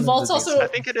wasn't thinking. The of vault's Disney. also- I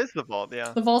think it is the vault.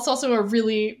 Yeah. The Vault's also a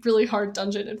really, really hard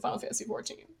dungeon in Final Fantasy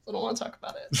XIV. I don't want to talk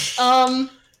about it. It's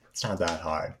not that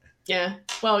hard. Yeah.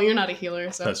 Well, you're not a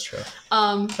healer, so. That's true.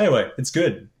 Um. Anyway, it's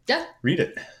good. Yeah. Read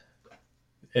it.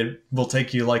 It will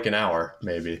take you like an hour,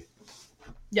 maybe.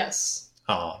 Yes.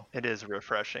 It is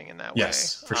refreshing in that way.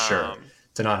 Yes, for sure.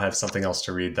 To not have something else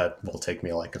to read that will take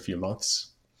me like a few months.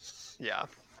 Yeah.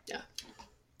 Yeah.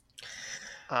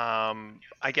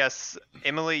 I guess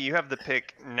Emily, you have the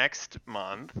pick next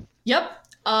month. Yep.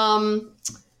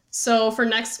 So for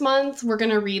next month, we're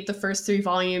going to read the first 3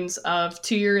 volumes of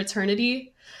To Your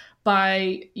Eternity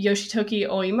by Yoshitoki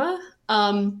Oima.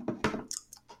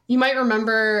 You might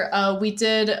remember we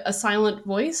did a silent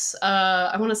voice.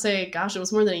 I want to say, gosh, it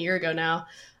was more than a year ago now.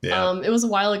 Yeah. It was a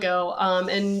while ago.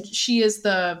 And she is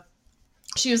the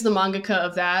mangaka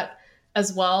of that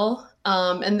as well.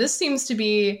 And this seems to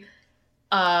be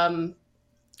a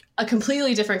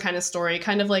completely different kind of story,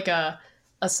 kind of like a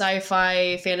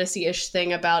sci-fi fantasy-ish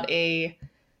thing about an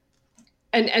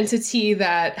entity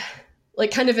that,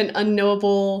 like, kind of an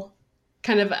unknowable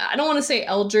kind of, I don't want to say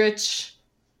eldritch,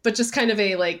 but just kind of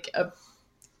a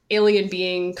alien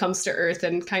being comes to Earth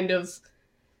and kind of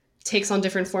takes on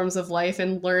different forms of life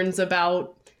and learns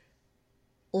about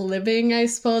living, I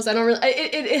suppose. I don't really,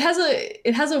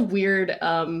 it has a weird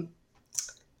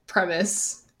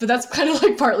premise, but that's kind of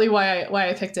like partly why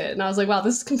I picked it. And I was like, wow,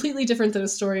 this is completely different than a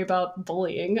story about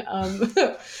bullying. And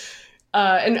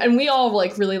we all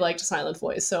like really liked Silent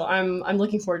Voice, so I'm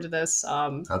looking forward to this.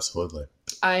 Absolutely.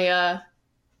 I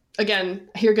again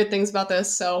hear good things about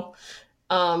this, so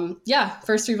yeah,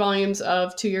 first 3 volumes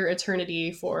of To Your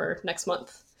Eternity for next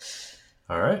month.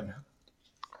 All right.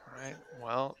 All right.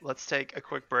 Well, let's take a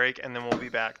quick break, and then we'll be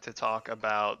back to talk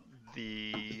about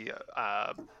the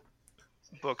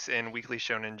books in Weekly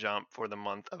Shonen Jump for the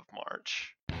month of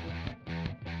March.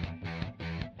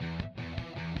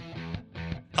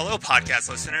 Hello, podcast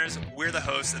listeners. We're the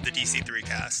hosts of the DC3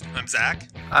 Cast. I'm Zach.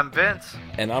 I'm Vince.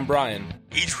 And I'm Brian.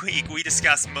 Each week, we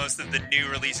discuss most of the new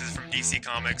releases from DC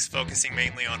Comics, focusing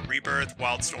mainly on Rebirth,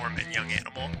 Wildstorm, and Young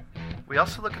Animal. We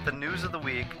also look at the news of the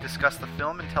week, discuss the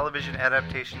film and television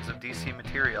adaptations of DC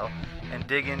material, and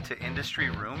dig into industry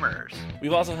rumors.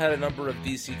 We've also had a number of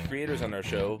DC creators on our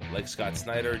show, like Scott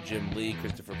Snyder, Jim Lee,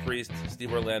 Christopher Priest,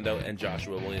 Steve Orlando, and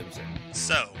Joshua Williamson.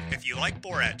 So, if you like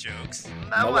Borat jokes,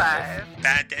 My wife.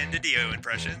 bad Dio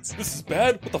impressions, This is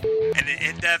bad? What the f***? and an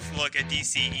in-depth look at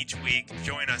DC each week,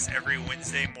 join us every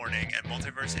Wednesday morning at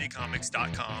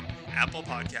multiversitycomics.com, Apple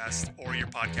Podcasts, or your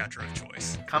podcatcher of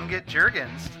choice. Come get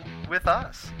Jurgens with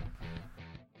us.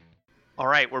 All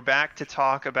right, we're back to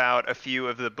talk about a few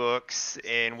of the books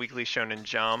in Weekly Shonen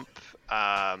Jump.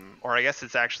 Or I guess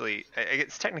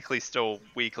it's technically still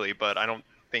weekly, but I don't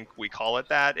think we call it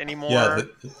that anymore. Yeah,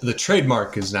 the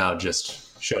trademark is now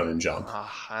just Shonen Jump.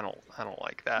 I don't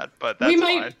like that, but that's We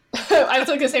might. fine. I was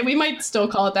going to say we might still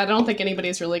call it that. I don't think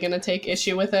anybody's really going to take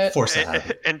issue with it. Force to have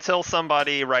it. Until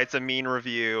somebody writes a mean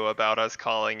review about us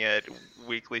calling it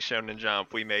Weekly Shonen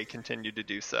Jump, we may continue to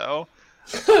do so.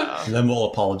 And then we'll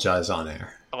apologize on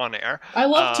air. On air. I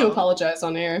love to apologize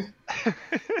on air.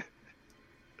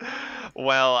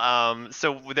 Well,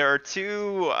 so there are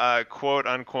 2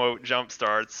 quote-unquote jump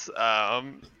starts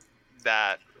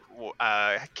that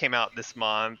came out this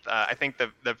month. I think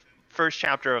the first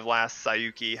chapter of Last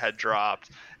Sayuki had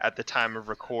dropped at the time of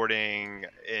recording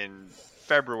in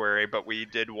February, but we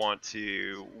did want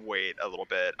to wait a little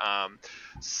bit.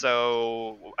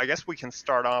 So I guess we can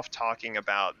start off talking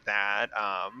about that.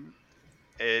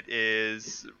 It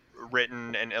is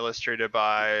written and illustrated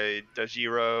by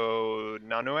Dajiro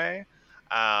Nanue.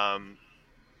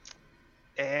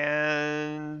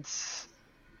 And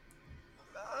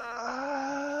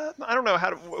I don't know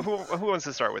who wants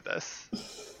to start with this.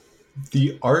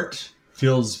 The art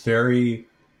feels very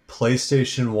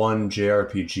PlayStation 1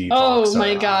 JRPG. Oh box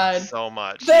my art. god. So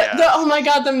much. Oh my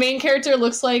god, the main character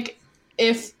looks like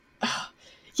if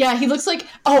Yeah, he looks like...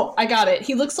 Oh, I got it.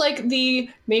 He looks like the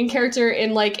main character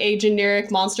in, like, a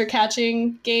generic monster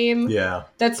catching game. Yeah.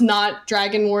 That's not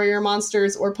Dragon Warrior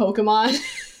monsters or Pokemon.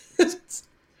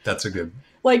 That's a good...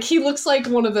 Like, he looks like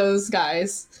one of those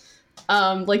guys.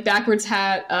 Like, backwards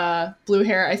hat, blue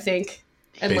hair, I think.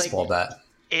 And baseball bat.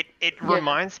 It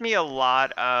reminds me a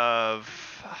lot of...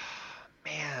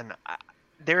 Man...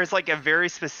 There's like a very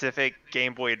specific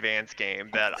Game Boy Advance game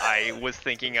that I was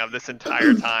thinking of this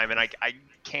entire time, and I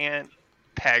can't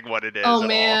peg what it is. Oh,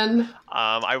 man.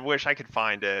 I wish I could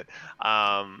find it.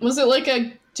 Was it like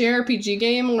a JRPG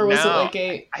game, or was it like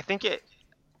a... I think it...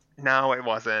 No, it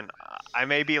wasn't. I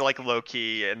may be like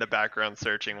low-key in the background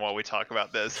searching while we talk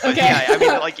about this. But okay. Yeah, I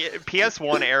mean, like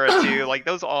PS1 era too, like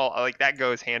those all, like that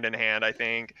goes hand in hand, I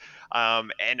think.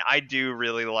 And I do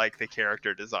really like the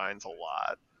character designs a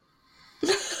lot.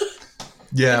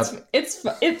 Yeah,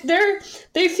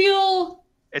 they feel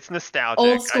it's nostalgic.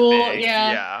 Old school, I think.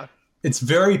 Yeah. It's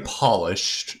very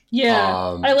polished.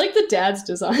 Yeah, I like the dad's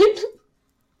design.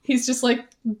 He's just like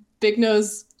big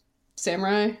nose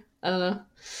samurai. I don't know.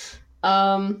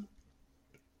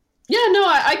 Yeah, no,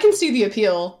 I can see the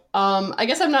appeal. I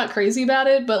guess I'm not crazy about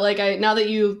it, but like now that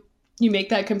you make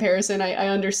that comparison, I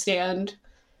understand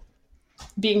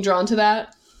being drawn to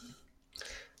that.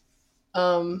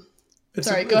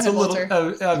 Sorry, go ahead, Walter.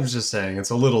 I was just saying,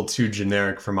 it's a little too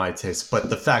generic for my taste, but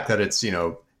the fact that it's,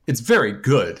 it's very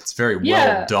good. It's very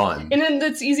well done. And then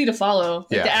it's easy to follow.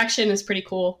 Like, the action is pretty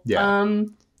cool. Yeah.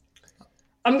 I'm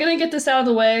going to get this out of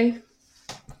the way.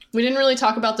 We didn't really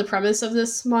talk about the premise of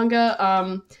this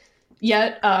manga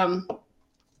yet. I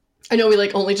know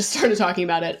we only just started talking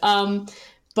about it.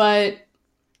 But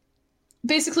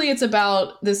basically it's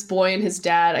about this boy and his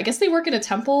dad. I guess they work at a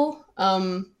temple.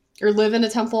 Or live in a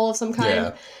temple of some kind.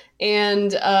 Yeah.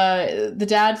 And the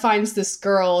dad finds this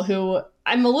girl who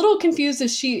I'm a little confused.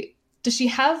 Does she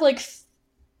have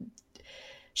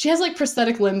she has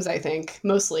prosthetic limbs, I think,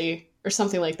 mostly, or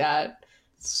something like that.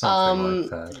 Something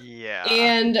like that. Yeah.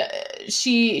 And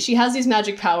she has these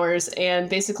magic powers, and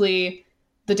basically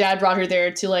the dad brought her there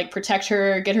to protect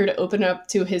her, get her to open up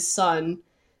to his son,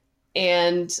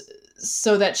 and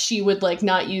so that she would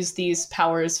not use these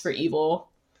powers for evil.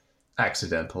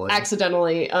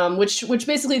 Accidentally, which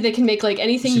basically they can make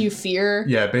anything you fear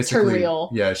turn real.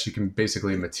 Yeah, she can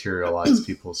basically materialize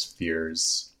people's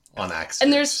fears on accident.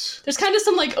 And there's kind of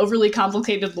some overly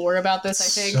complicated lore about this,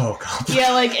 I think. So complicated.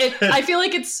 Yeah, I feel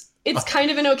like it's kind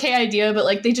of an okay idea,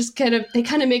 but they just kind of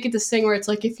make it this thing where it's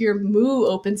if your moo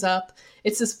opens up,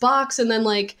 it's this box, and then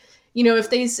if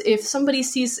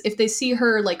they see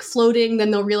her floating, then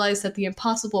they'll realize that the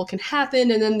impossible can happen,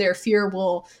 and then their fear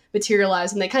will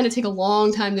materialize. And they kind of take a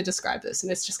long time to describe this, and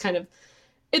it's just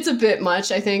it's a bit much,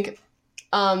 I think.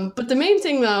 But the main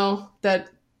thing though that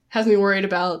has me worried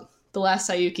about The Last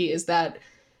Sayuki is that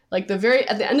at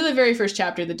the end of the very first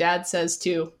chapter, the dad says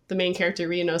to the main character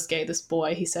Ryunosuke, this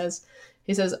boy, he says,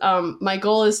 my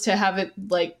goal is to have it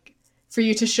for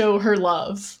you to show her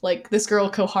love, this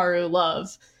girl Koharu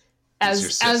love.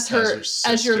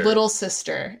 As your little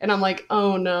sister. And I'm like,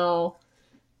 oh no,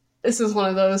 this is one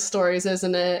of those stories,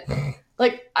 isn't it?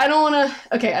 I don't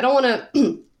want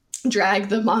to drag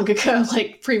the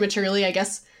mangaka prematurely. I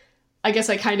guess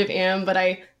I kind of am, but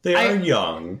they are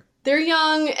young. They're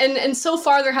young, and so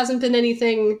far there hasn't been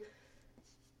anything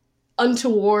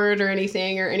untoward or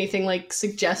anything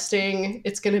suggesting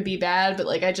it's going to be bad, but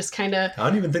I just kind of... I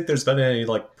don't even think there's been any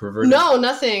perverted... No,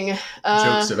 nothing.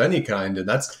 Jokes of any kind, and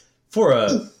that's...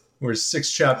 we're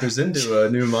 6 chapters into a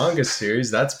new manga series.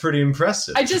 That's pretty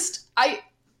impressive. I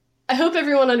hope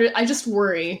everyone I just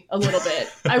worry a little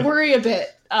bit. I worry a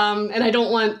bit. And I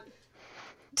don't want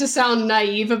to sound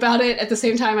naive about it. At the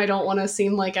same time, I don't want to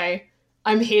seem like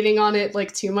I'm hating on it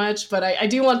too much, but I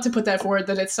do want to put that forward,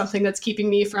 that it's something that's keeping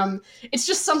me from, it's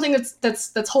just something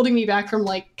that's holding me back from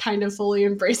kind of fully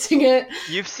embracing it.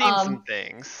 You've seen some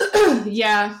things.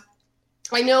 Yeah.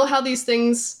 I know how these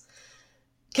things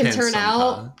can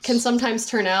sometimes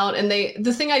turn out, and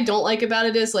the thing I don't like about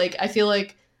it is I feel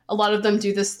like a lot of them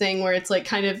do this thing where it's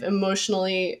kind of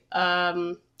emotionally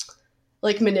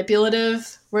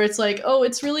manipulative, where it's oh,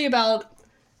 it's really about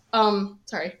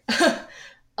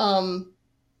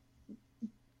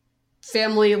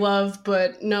family love,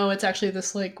 but no, it's actually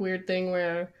this weird thing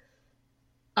where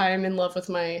I am in love with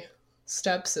my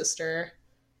stepsister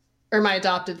or my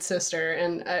adopted sister,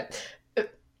 and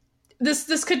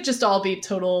This could just all be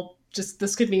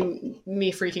this could be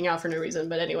me freaking out for no reason,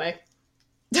 but anyway.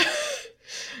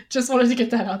 Just wanted to get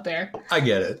that out there. I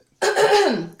get it.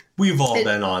 We've all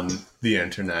been on the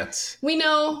internet. We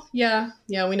know, yeah,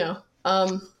 we know.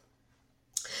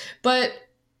 But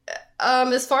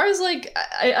As far as like,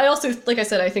 I also, like I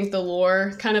said, I think the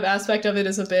lore kind of aspect of it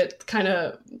is a bit kind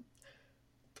of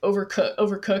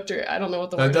overcooked, or I don't know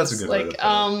what the word That's is. a good way Like,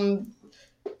 to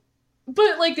put it.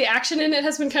 but like the action in it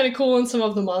has been kind of cool, and some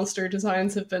of the monster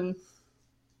designs have been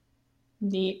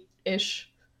neat-ish.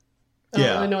 I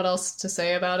don't really know what else to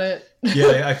say about it.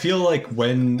 Yeah, I feel like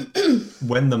when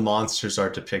the monsters are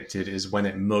depicted is when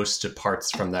it most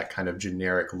departs from that kind of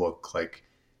generic look, like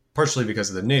partially because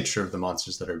of the nature of the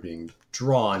monsters that are being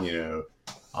drawn,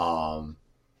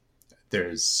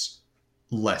 there's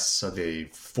less of a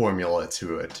formula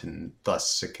to it, and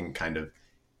thus it can kind of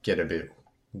get a bit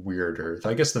weirder.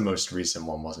 I guess the most recent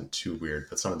one wasn't too weird,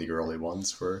 but some of the early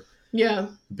ones were a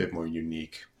bit more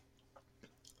unique.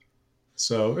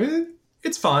 So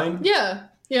it's fine. Yeah,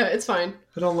 it's fine.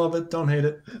 I don't love it, don't hate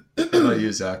it. What about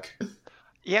you, Zach?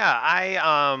 Yeah,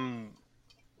 I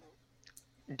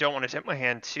don't want to tip my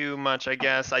hand too much, I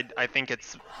guess. I think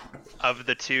it's, of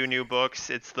the two new books,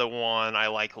 it's the one I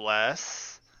like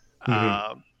less.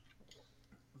 Mm-hmm.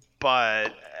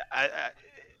 But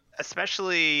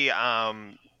especially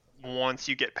once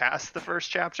you get past the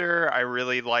first chapter, I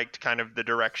really liked kind of the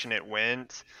direction it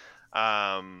went.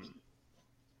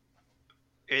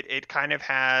 It kind of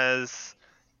has,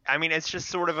 I mean, it's just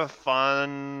sort of a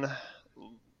fun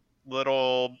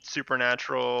little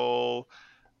supernatural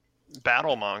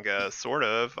battle manga, sort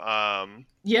of.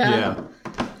 Yeah.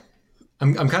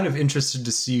 I'm kind of interested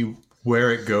to see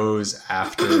where it goes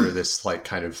after this, like,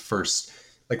 kind of first,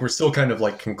 like, we're still kind of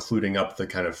like concluding up the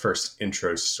kind of first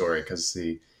intro story, because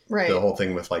the whole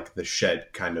thing with like the shed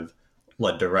kind of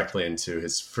led directly into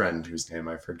his friend, whose name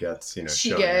I forget,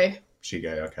 Shige,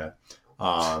 okay.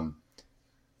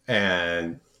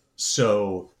 And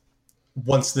so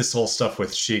once this whole stuff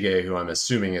with Shige, who I'm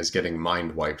assuming is getting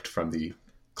mind wiped from the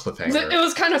cliffhanger. It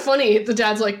was kind of funny. The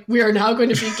dad's like, "We are now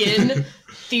going to begin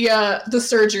the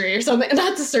surgery," or something.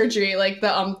 Not the surgery, like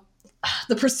the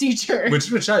procedure.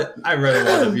 Which I read a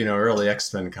lot of early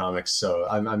X-Men comics, so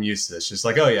I'm used to this. Just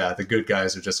like, oh yeah, the good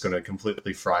guys are just going to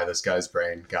completely fry this guy's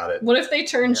brain. Got it. What if they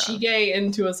turn Shige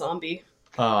into a zombie?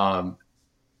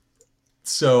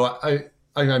 So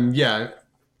I'm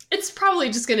It's probably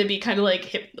just going to be kind of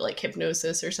like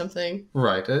hypnosis or something.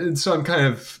 Right. And so I'm kind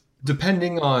of,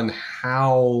 depending on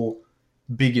how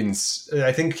big in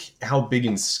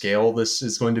scale this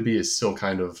is going to be is still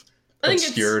kind of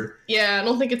obscured. I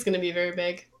don't think it's going to be very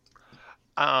big.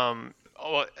 One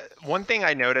thing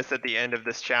I noticed at the end of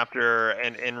this chapter,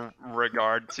 and in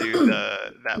regard to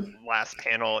that last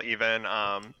panel even,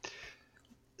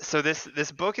 so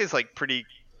this book is like pretty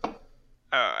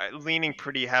leaning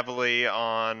pretty heavily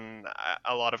on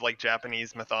a lot of like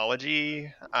Japanese mythology.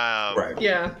 Right.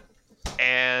 Yeah.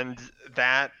 And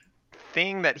that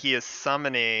thing that he is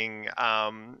summoning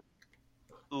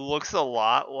looks a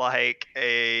lot like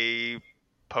a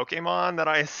Pokemon that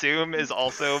I assume is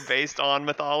also based on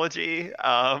mythology.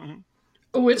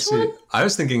 Which one? I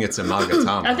was thinking it's a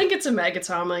Magatama. I think it's a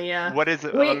Magatama, yeah. What is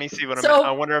it? Wait, let me see what I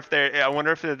wonder if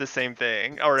they're the same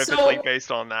thing, or if it's like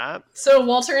based on that. So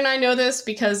Walter and I know this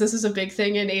because this is a big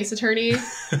thing in Ace Attorney.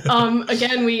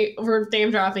 Again, we're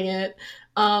name dropping it.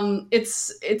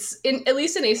 It's in, at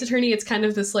least in Ace Attorney, it's kind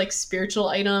of this like spiritual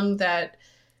item that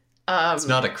it's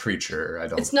not a creature. I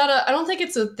don't think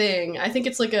it's a thing. I think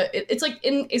it's like it's like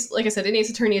like I said, in Ace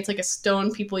Attorney, it's like a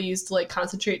stone people use to like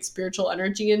concentrate spiritual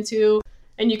energy into,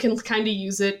 and you can kind of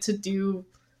use it to do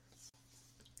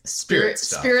spirit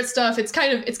stuff. It's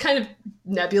kind of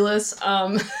nebulous.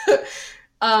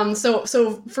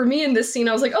 So for me in this scene,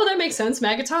 I was like, oh, that makes sense,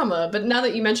 Magatama. But now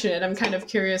that you mention it, I'm kind of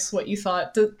curious what you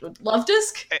thought. Love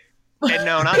Disc? And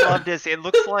no, not Love Disc. It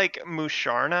looks like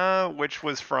Musharna, which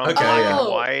was from Black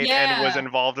and White and was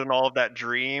involved in all of that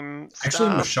dream stuff. Actually,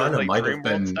 Musharna might have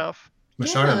been stuff.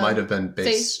 Musharna might have been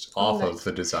based off of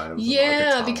the design of the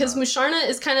Magatama. Magatama. Because Musharna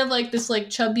is kind of like this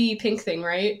like chubby pink thing,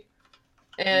 right?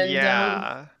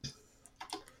 And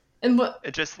and what?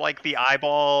 It's just like the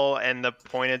eyeball and the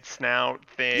pointed snout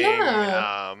thing.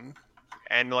 Yeah.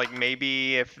 And like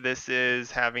maybe if this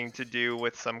is having to do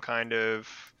with some kind of,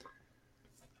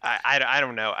 I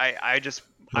don't know. I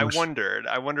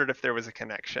wondered if there was a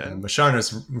connection. Yeah,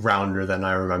 Musharna's rounder than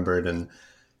I remembered, and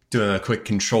doing a quick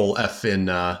Control F in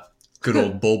good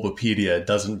old Bulbapedia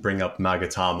doesn't bring up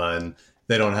Magatama, and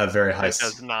they don't have very high. It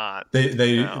does not. They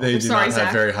do not have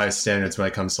Zach. very high standards when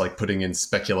it comes to like putting in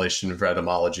speculation for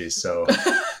etymology. So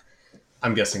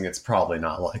I'm guessing it's probably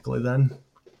not likely then.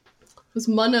 Was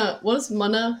Mana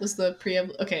the pre?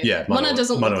 Okay. Yeah, Mana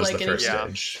doesn't Mana look was like the first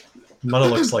anything. stage. Mana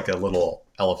looks like a little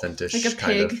elephantish, like a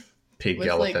kind of pig with,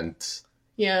 elephant.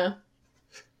 Yeah.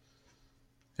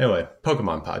 Anyway,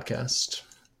 Pokemon podcast.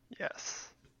 Yes.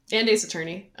 And Ace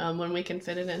Attorney, when we can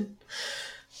fit it in.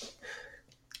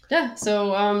 Yeah,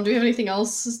 so do we have anything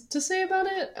else to say about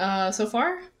it so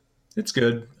far? It's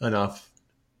good enough.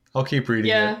 I'll keep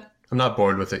reading it. I'm not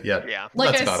bored with it yet. Yeah.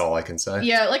 That's about all I can say.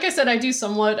 Yeah, like I said, I do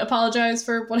somewhat apologize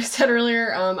for what I said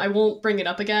earlier. I won't bring it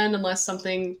up again unless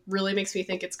something really makes me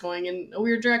think it's going in a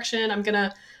weird direction. I'm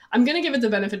gonna give it the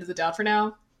benefit of the doubt for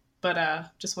now, but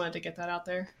just wanted to get that out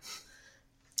there.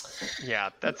 Yeah,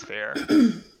 that's fair.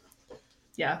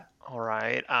 Yeah. All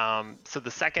right. So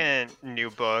the second new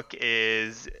book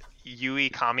is Yui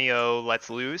Kamio Lets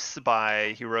Loose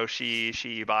by Hiroshi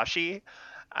Shiibashi.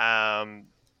 I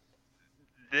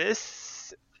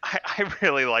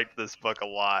really liked this book a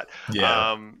lot.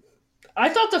 Yeah. I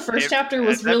thought the first chapter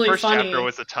was really funny. The first chapter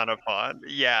was a ton of fun.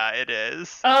 Yeah, it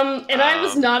is. And I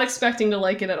was not expecting to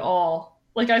like it at all.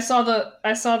 Like I saw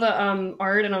the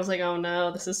art and I was like, oh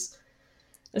no, this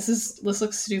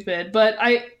looks stupid. But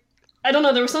I don't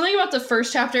know. There was something about the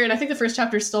first chapter, and I think the first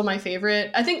chapter is still my favorite.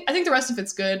 I think the rest of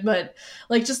it's good, but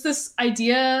like just this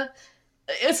idea,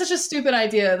 it's such a stupid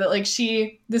idea that like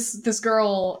this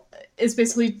girl is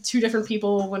basically two different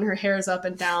people when her hair is up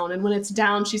and down, and when it's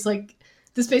down, she's like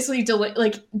this basically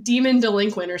like demon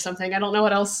delinquent or something. I don't know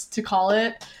what else to call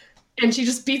it, and she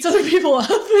just beats other people up.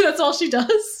 And that's all she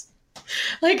does.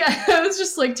 Like I was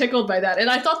just like tickled by that, and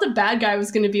I thought the bad guy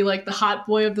was going to be like the hot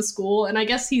boy of the school, and I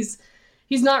guess he's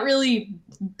not really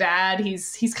bad.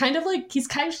 He's kind of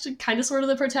sort of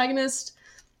the protagonist.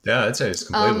 Yeah, I'd say he's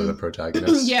completely the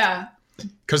protagonist. Yeah.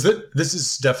 Because this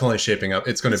is definitely shaping up.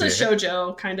 It's going to be a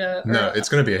shoujo kind of. No, it's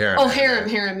going to be a harem. Oh,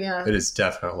 harem, yeah. It is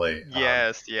definitely.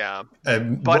 Yes, yeah.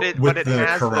 But it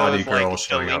has karate those girl like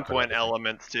showing delinquent up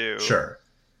elements too. Sure.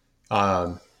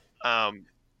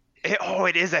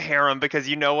 It is a harem because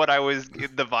you know what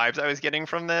the vibes I was getting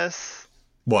from this.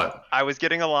 What? I was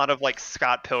getting a lot of like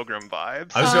Scott Pilgrim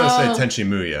vibes. I was going to say Tenchi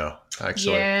Muyo,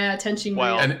 actually. Yeah, Tenchi Muyo.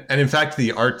 Well, and in fact,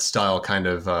 the art style kind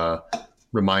of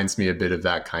reminds me a bit of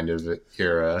that kind of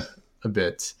era, a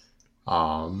bit.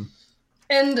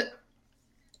 And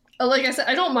like I said,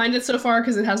 I don't mind it so far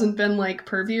because it hasn't been like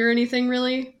pervy or anything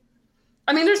really.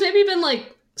 I mean, there's maybe been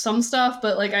like some stuff,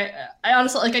 but like I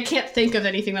honestly like I can't think of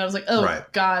anything that I was like, oh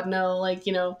right. God, no, like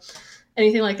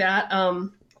anything like that.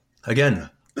 Again,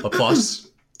 a plus.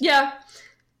 Yeah,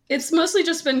 it's mostly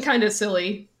just been kind of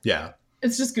silly. Yeah,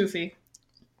 it's just goofy.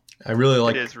 I really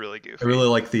like. It is really goofy. I really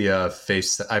like the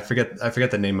face. I forget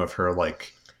the name of her.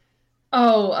 Like,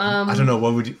 I don't know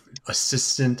what would you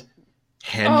assistant,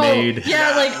 handmaid. Oh,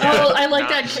 yeah, I like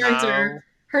that character. No.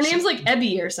 Her name's like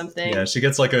Ebby or something. Yeah, she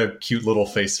gets like a cute little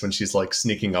face when she's like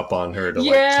sneaking up on her to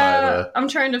like try to. I'm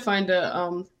trying to find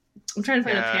a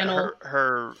panel.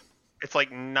 Her it's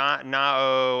like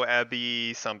Nao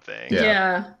Ebby something.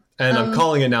 Yeah. And I'm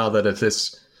calling it now that if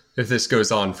this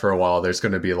goes on for a while, there's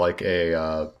going to be like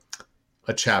a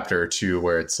chapter or two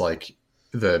where it's like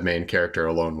the main character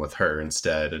alone with her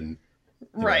instead, and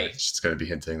right, it's just going to be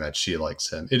hinting that she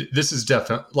likes him. This is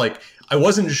definitely like I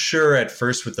wasn't sure at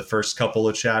first with the first couple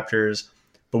of chapters,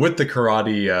 but with the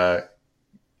karate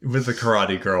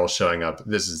girl showing up,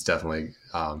 this is definitely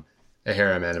a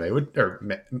harem anime or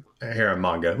a harem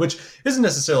manga, which isn't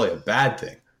necessarily a bad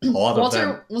thing. A lot of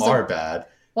them are bad.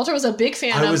 Walter was a big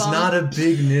fan of I was not a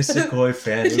big Nisekoi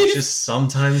fan. It was just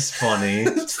sometimes funny.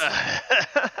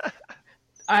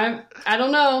 I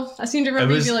don't know. I seem to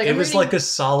remember you be like... It was like a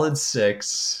solid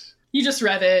 6. You just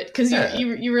read it because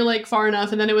you were like far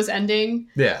enough and then it was ending.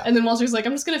 Yeah. And then Walter's like,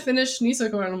 I'm just going to finish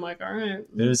Nisekoi. And I'm like, all right.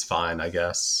 It was fine, I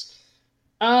guess.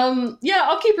 Yeah,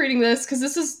 I'll keep reading this because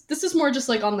this is more just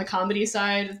like on the comedy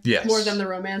side. Yes. More than the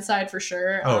romance side for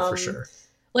sure. Oh, for sure.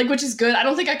 Like, which is good. I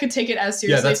don't think I could take it as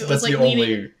seriously if it was like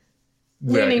leaning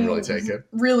way I can really take it.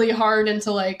 Really hard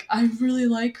into like, I really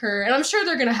like her. And I'm sure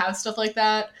they're going to have stuff like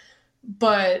that.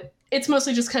 But it's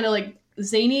mostly just kind of like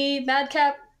zany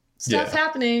madcap stuff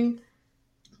happening.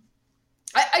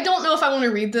 I don't know if I want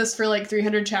to read this for like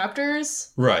 300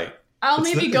 chapters. Right. I'll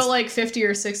maybe go like 50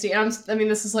 or 60. I mean,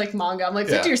 this is like manga. I'm like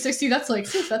 50 or 60. That's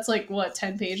like what,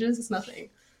 10 pages? It's nothing.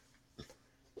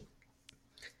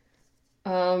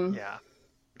 Yeah.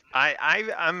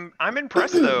 I'm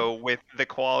impressed though with the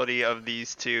quality of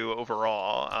these two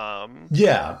overall.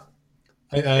 Yeah.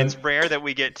 It's rare that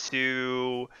we get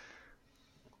to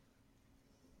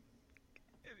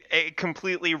a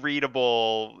completely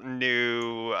readable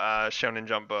new Shonen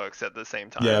Jump books at the same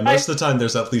time. Yeah, most of the time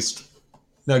there's at least...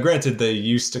 Now, granted, they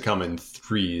used to come in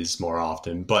 3s more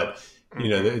often, but, you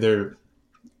know,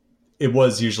 it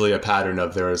was usually a pattern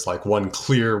of there was like one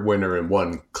clear winner and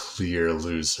one clear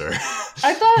loser.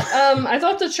 I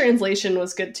thought the translation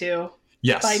was good too.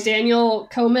 Yes. By Daniel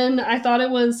Komen. I thought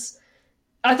it was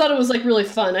I thought it was like really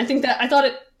fun.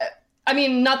 I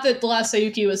mean, not that The Last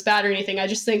Sayuki was bad or anything. I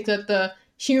just think that the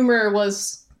humor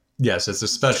was... Yes, it's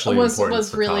especially important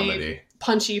for really comedy.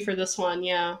 Punchy for this one,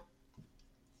 yeah.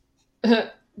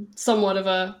 Somewhat of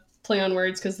a play on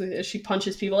words because she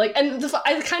punches people. Like, and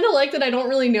I kind of like that I don't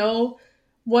really know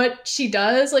what she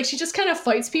does. Like, she just kind of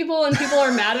fights people and people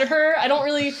are mad at her. I don't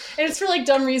really... And it's for, like,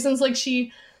 dumb reasons. Like,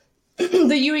 she...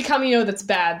 the Yui Kamio that's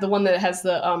bad, the one that has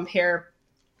the hair...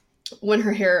 when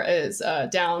her hair is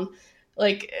down.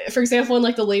 Like, for example, in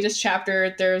like the latest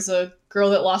chapter, there's a girl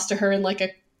that lost to her in like a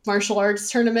martial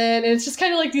arts tournament, and it's just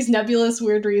kind of like these nebulous,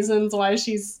 weird reasons why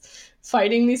she's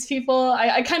fighting these people.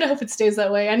 I kind of hope it stays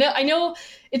that way. I know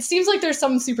it seems like there's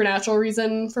some supernatural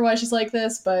reason for why she's like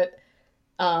this, but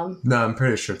no, I'm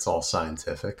pretty sure it's all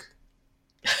scientific.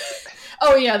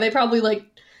 Oh yeah, they probably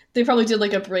did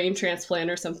like a brain transplant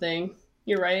or something.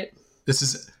 You're right. This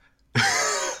is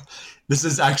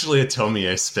actually a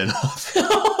Tomie spinoff.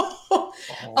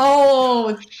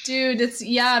 Oh, dude, it's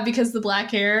because the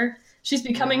black hair. She's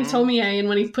becoming Tomie, and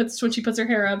when she puts her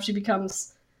hair up, she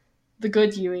becomes the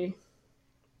good Yui.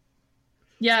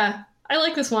 Yeah, I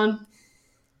like this one.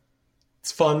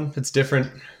 It's fun. It's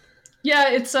different. Yeah,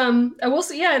 it's I will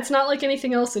say, yeah, it's not like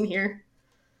anything else in here.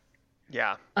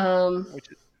 Yeah.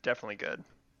 Which is definitely good.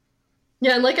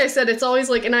 Yeah, and like I said, it's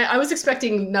always like, and I was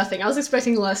expecting nothing. I was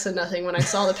expecting less than nothing when I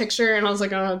saw the picture, and I was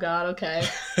like, oh god, okay.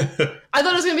 I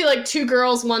thought it was gonna be like two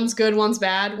girls, one's good, one's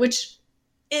bad, which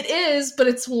it is, but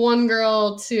it's one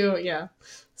girl, too, yeah.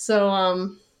 So,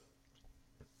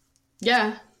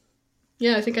 yeah.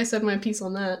 Yeah, I think I said my piece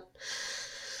on that.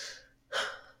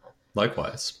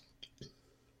 Likewise.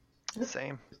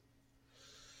 Same.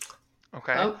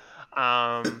 Okay.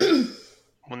 Oh.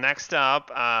 Well, next up,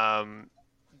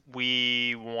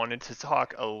 we wanted to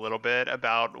talk a little bit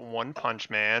about One Punch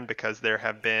Man because there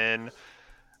have been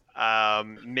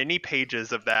many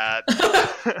pages of that.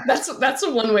 That's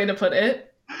a one way to put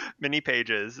it. Many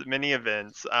pages, many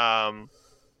events.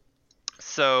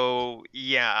 So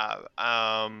yeah,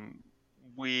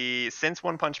 since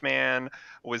One Punch Man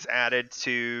was added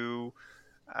to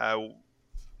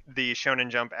the Shonen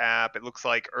Jump app, it looks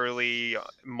like early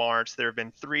March there have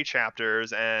been 3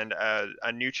 chapters, and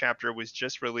a new chapter was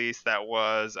just released that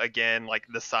was again like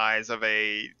the size of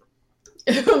a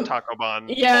Takoban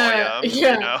volume,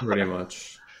 you know? Pretty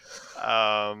much.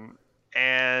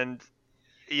 And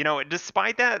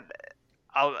despite that,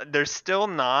 there's still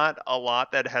not a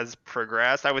lot that has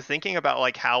progressed. I was thinking about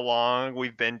like how long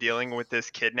we've been dealing with this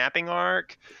kidnapping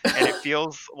arc, and it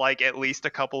feels like at least a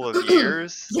couple of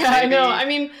years. Yeah, maybe. I know.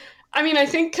 I mean, I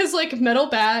think because like Metal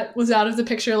Bat was out of the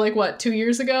picture like what 2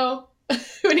 years ago.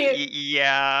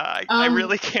 I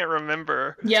really can't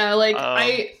remember. Yeah,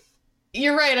 like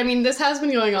you're right. I mean, this has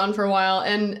been going on for a while,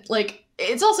 and like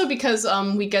it's also because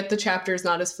we get the chapters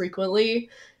not as frequently.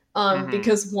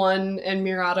 Because One and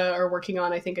Murata are working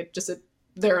on, I think,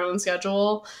 their own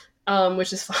schedule,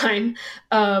 which is fine.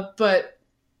 But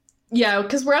yeah,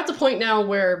 because we're at the point now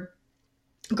where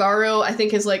Garo, I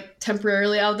think, is like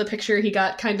temporarily out of the picture. He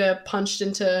got kind of punched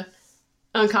into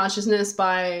unconsciousness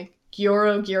by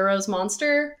Gyoro's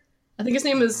monster. I think his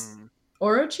name is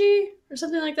Orochi or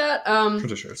something like that.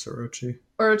 Pretty sure it's Orochi.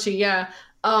 Orochi, yeah.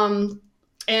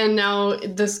 And now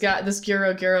this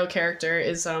Gyoro character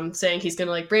is saying he's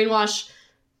gonna like brainwash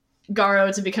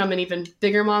Garo to become an even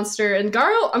bigger monster. And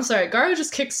Garo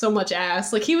just kicked so much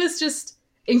ass. Like, he was just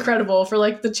incredible for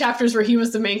like the chapters where he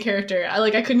was the main character.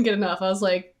 I couldn't get enough. I was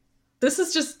like, this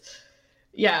is just,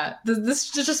 yeah,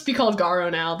 this should just be called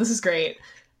Garo now. This is great.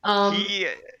 He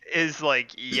is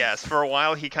like, yes, for a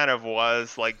while he kind of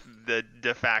was like the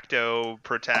de facto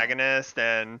protagonist,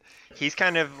 and he's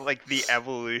kind of like the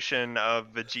evolution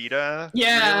of Vegeta.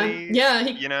 Yeah, really, yeah.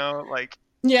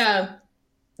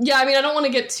 Yeah. I mean, I don't want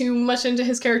to get too much into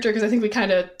his character because I think we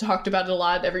kind of talked about it a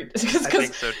lot I think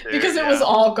so too, because it was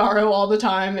all Garo all the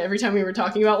time. Every time we were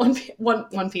talking about One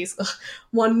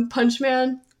Punch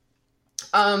Man.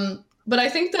 But I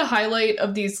think the highlight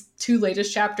of these 2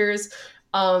 latest chapters,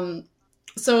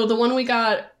 so the one we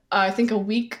got, I think a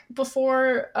week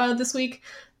before this week,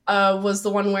 was the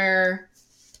one where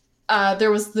there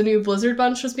was the new Blizzard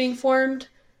Bunch was being formed.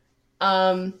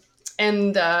 And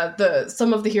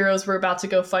some of the heroes were about to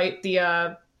go fight the,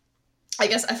 I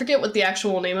guess, I forget what the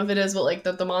actual name of it is, but like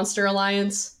the Monster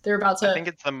Alliance. They're about to... I think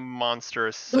it's the Monster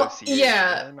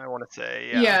Association, I want to say.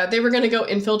 Yeah, they were going to go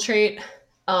infiltrate,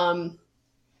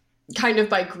 kind of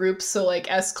by groups. So like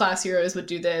S-class heroes would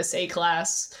do this,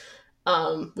 A-class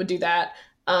would do that.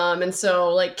 And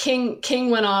so like King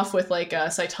went off with like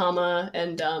Saitama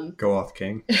and... Go off,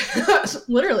 King.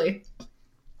 Literally.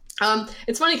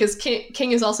 It's funny because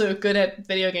King is also good at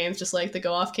video games, just like the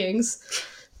Go Off Kings.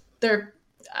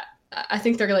 I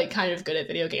think they're like kind of good at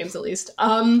video games at least.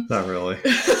 Not really.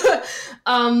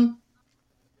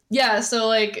 Yeah, so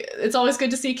like it's always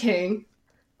good to see King.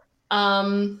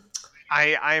 I'm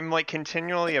like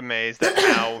continually amazed at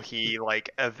how he like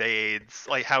evades,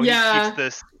 like how he keeps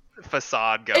this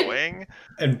facade going.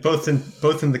 And both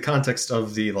in the context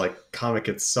of the like comic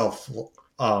itself,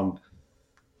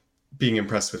 being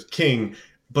impressed with King,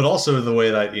 but also the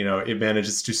way that, you know, it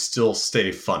manages to still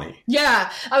stay funny. Yeah,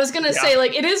 I was gonna say,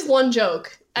 like, it is one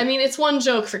joke. I mean, it's one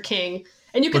joke for King.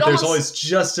 And you could there's always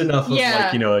just enough of,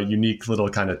 like, you know, a unique little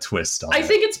kind of twist on it. I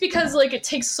think it's because, like, it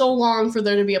takes so long for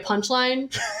there to be a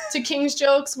punchline to King's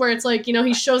jokes, where it's like, you know,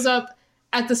 he shows up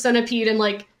at the centipede and,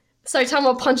 like,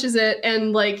 Saitama punches it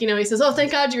and, like, you know, he says, "Oh,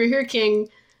 thank God you were here, King,"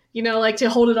 you know, like, to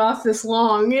hold it off this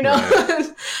long, you know?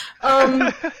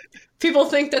 Right. People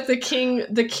think that the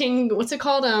king, what's it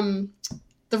called?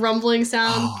 The rumbling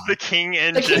sound. The King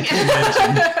engine.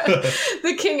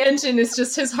 The King engine is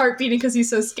just his heart beating because he's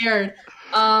so scared.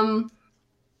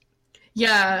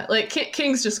 Yeah, like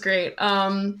King's just great.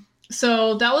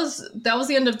 So that was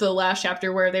the end of the last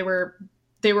chapter where they were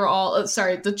all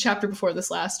sorry, the chapter before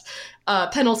this last,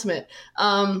 penultimate.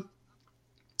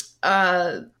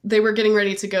 They were getting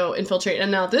ready to go infiltrate,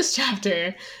 and now this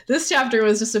chapter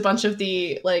was just a bunch of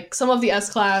the, like, some of the S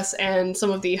class and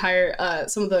some of the higher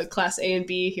some of the class A and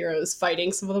B heroes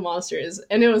fighting some of the monsters,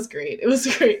 and it was great. It was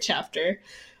a great chapter.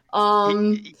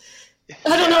 I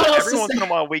don't know what else every to once say. in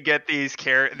a while we get these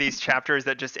chapters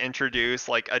that just introduce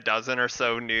like a dozen or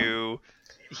so new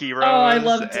heroes. Oh, I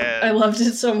loved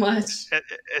it so much.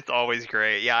 It's always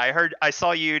great. Yeah, I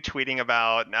saw you tweeting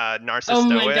about Narcisstoic. Oh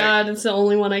my god, it's the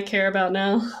only one I care about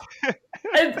now.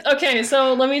 Okay,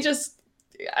 so let me just...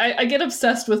 I get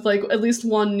obsessed with, like, at least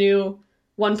one new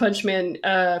One Punch Man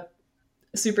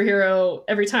superhero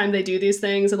every time they do these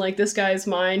things, and, like, this guy's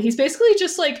mine. He's basically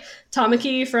just, like,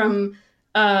 Tamaki from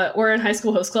Ouran High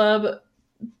School Host Club,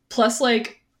 plus,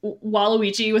 like,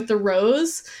 Waluigi with the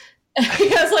rose.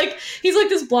 He's like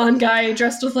this blonde guy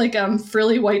dressed with like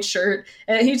frilly white shirt,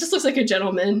 and he just looks like a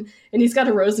gentleman, and he's got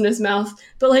a rose in his mouth,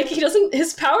 but like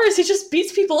his powers, he just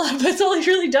beats people up. That's all he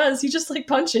really does. He just like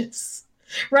punches,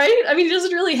 right? I mean, he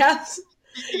doesn't really have...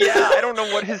 Yeah, I don't know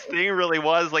what his thing really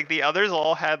was. Like the others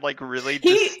all had like really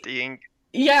distinct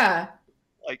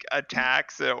like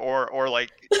attacks or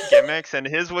like gimmicks, and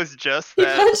his was just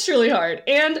that he punched really hard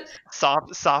and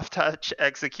soft touch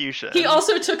execution. He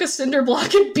also took a cinder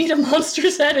block and beat a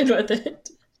monster's head in with it.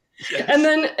 Yes.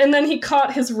 And then he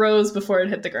caught his rose before it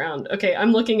hit the ground. Okay,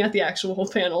 I'm looking at the actual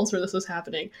panels where this was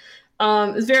happening.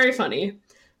 It's very funny.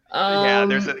 Yeah,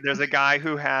 there's a guy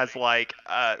who has like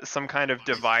some kind of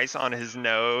device on his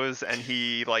nose, and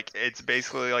he like, it's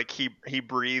basically like he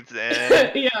breathes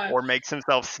in or makes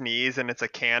himself sneeze, and it's a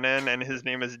cannon, and his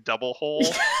name is Double Hole.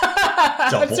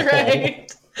 That's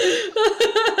right.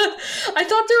 I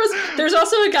thought there's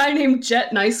also a guy named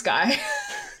Jet Nice Guy.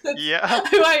 Yeah.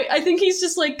 Who I think he's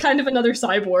just like kind of another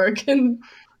cyborg, and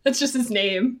that's just his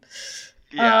name.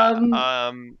 Yeah.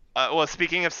 Well,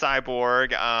 speaking of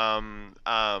cyborg,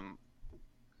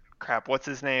 crap, what's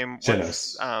his name?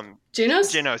 Genos. Genos?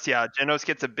 Genos, yeah. Genos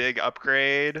gets a big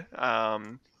upgrade.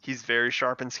 He's very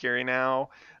sharp and scary now.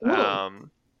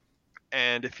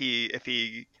 And if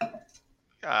he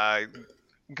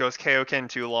goes Kaioken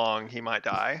too long, he might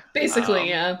die. Basically,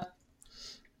 yeah.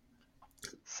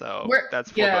 So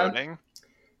that's foreboding.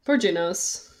 Poor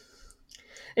Genos.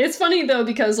 It's funny though,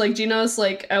 because like Genos,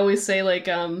 like I always say, like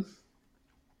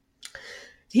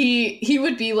he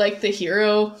would be like the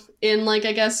hero in like,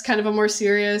 I guess, kind of a more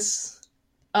serious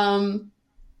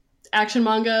action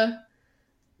manga,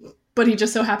 but he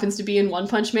just so happens to be in One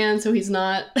Punch Man, so he's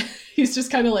not. He's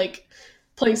just kind of like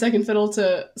playing second fiddle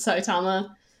to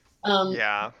Saitama.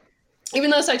 Yeah. Even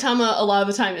though Saitama a lot of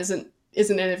the time isn't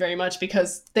in it very much,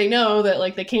 because they know that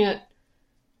like they can't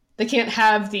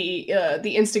have the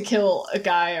instant kill a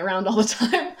guy around all the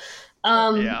time.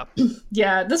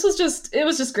 Yeah, it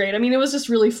was just great. I mean, it was just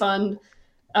really fun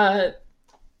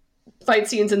fight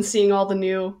scenes and seeing all the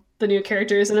new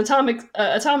characters. And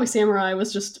Atomic Samurai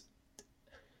was just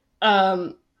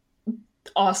awesome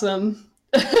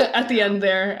at the end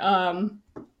there,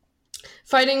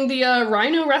 fighting the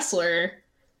Rhino Wrestler,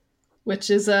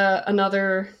 which is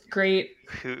another great,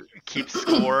 who keeps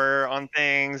score on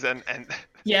things, and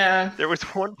yeah, there was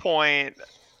one point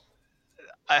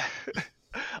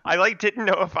I like didn't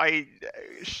know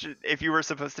if you were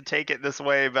supposed to take it this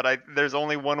way, but there's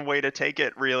only one way to take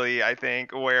it, really. I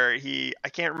think where I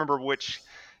can't remember which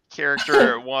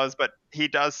character it was, but he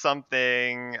does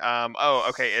something.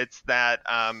 It's that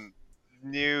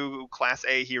new Class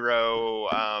A hero,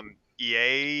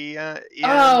 Ian.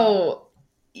 Oh,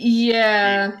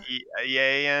 yeah.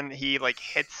 Ian, he like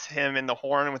hits him in the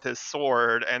horn with his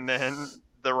sword, and then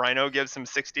the rhino gives him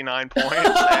 69 points.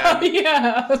 And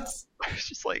yeah. I was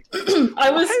just like, I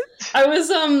was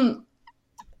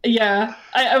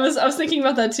thinking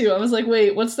about that too. I was like,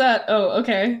 wait, what's that? Oh,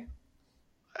 okay.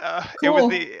 It Cool. was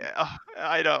the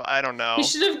I don't know. He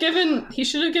should have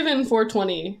given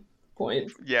 420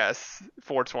 points. Yes,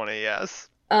 420. Yes.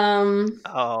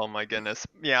 Oh my goodness.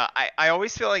 Yeah, I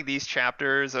always feel like these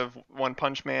chapters of One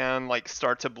Punch Man like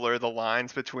start to blur the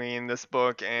lines between this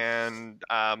book and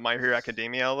My Hero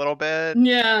Academia a little bit.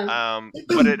 Yeah.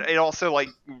 But it also like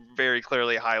very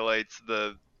clearly highlights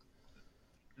the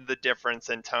difference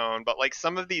in tone. But like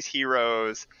some of these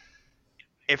heroes,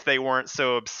 if they weren't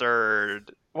so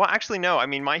absurd, well, actually no. I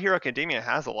mean, My Hero Academia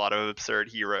has a lot of absurd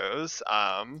heroes.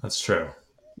 That's true.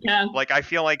 Yeah. Like I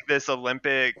feel like this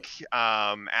Olympic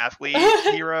athlete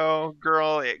hero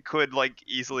girl, it could like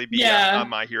easily be a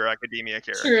My Hero Academia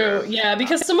character. True. Yeah,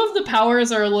 because some of the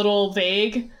powers are a little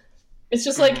vague. It's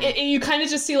just like you kind of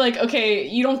just see like, okay,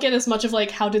 you don't get as much of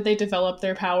like how did they develop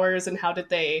their powers and how did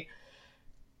they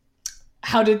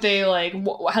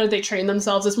train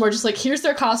themselves. It's more just like here's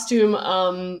their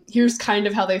costume, here's kind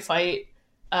of how they fight,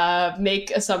 make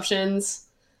assumptions.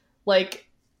 Like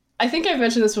I think I've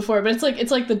mentioned this before, but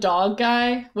it's like the dog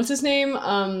guy. What's his name?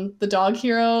 The dog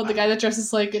hero, the guy that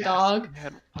dresses like a dog.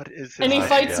 Man, what is it? And he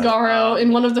fights Garo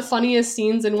in one of the funniest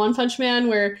scenes in One Punch Man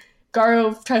where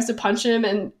Garo tries to punch him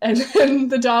and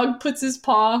the dog puts his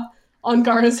paw on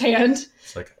Garo's hand.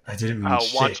 It's like, I didn't mean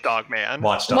shake. Watchdog Man.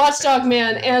 Watchdog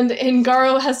Man. And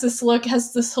Garo has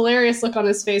this hilarious look on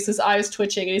his face, his eyes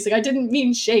twitching, and he's like, I didn't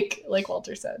mean shake, like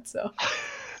Walter said, so...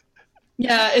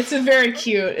 Yeah, it's a very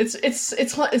cute. It's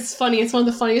funny. It's one of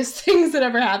the funniest things that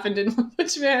ever happened in One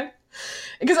Punch Man.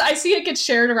 Because I see it get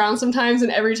shared around sometimes,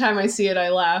 and every time I see it, I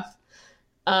laugh.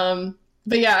 But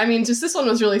yeah, I mean, just this one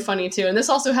was really funny too. And this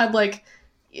also had like,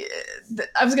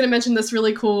 I was gonna mention this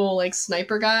really cool like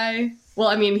sniper guy. Well,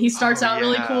 I mean, he starts out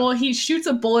really cool. He shoots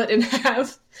a bullet in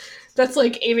half that's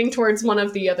like aiming towards one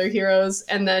of the other heroes,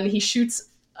 and then he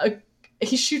shoots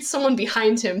someone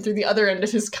behind him through the other end of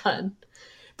his gun.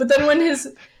 But then when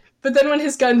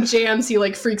his gun jams, he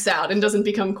like freaks out and doesn't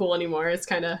become cool anymore. It's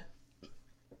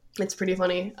pretty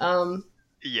funny.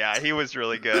 Yeah, he was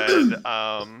really good.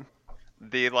 The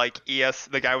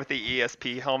guy with the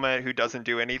ESP helmet who doesn't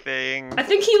do anything. I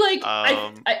think he like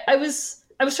I was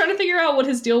trying to figure out what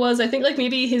his deal was. I think like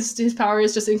maybe his power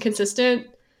is just inconsistent.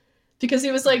 Because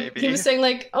he was like, he was saying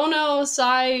like, oh no,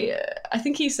 Sai, I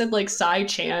think he said like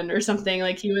Sai-chan or something.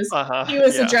 Like he was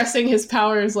addressing his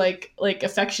powers like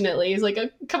affectionately. He's like,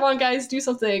 come on guys, do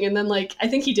something. And then like, I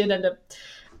think he did end up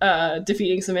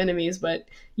defeating some enemies, but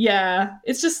yeah,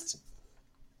 it's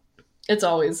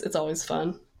always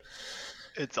fun.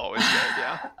 It's always good,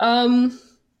 yeah.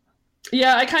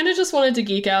 Yeah, I kind of just wanted to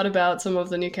geek out about some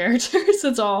of the new characters,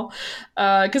 that's all.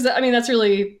 Because I mean, that's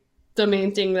really the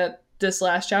main thing that this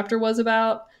last chapter was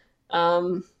about.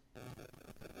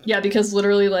 Because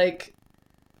literally like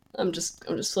I'm just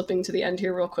flipping to the end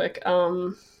here real quick.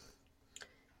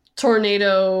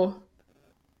 Tornado,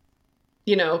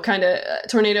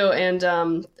 Tornado and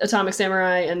Atomic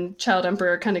Samurai and Child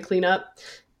Emperor kind of clean up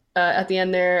at the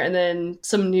end there, and then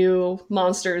some new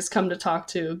monsters come to talk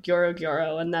to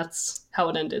Gyoro, and that's how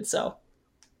it ended. So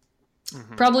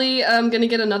probably I'm going to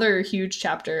get another huge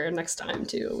chapter next time,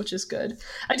 too, which is good.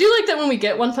 I do like that when we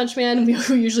get One Punch Man, we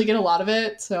usually get a lot of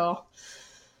it, so...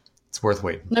 It's worth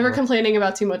waiting. Never complaining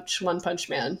about too much One Punch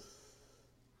Man.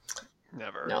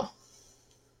 Never. No.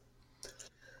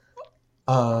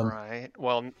 Right.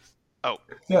 Well, were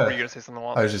you going to say something,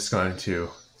 Walt? I was just going to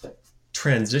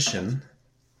transition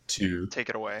to... Take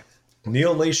it away.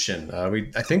 Neolation.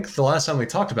 I think the last time we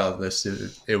talked about this,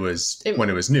 it was when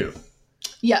it was new.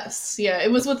 Yes, yeah,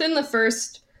 it was within the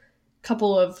first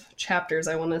couple of chapters,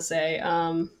 I want to say.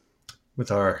 With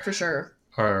for sure,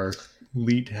 our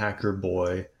elite hacker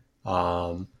boy.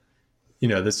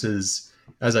 This is,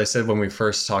 as I said when we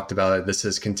first talked about it, this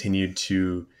has continued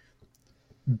to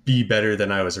be better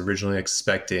than I was originally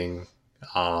expecting.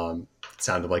 It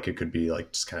sounded like it could be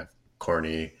like just kind of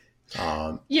corny.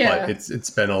 But it's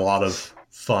been a lot of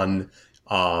fun.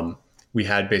 We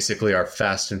had basically our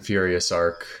Fast and Furious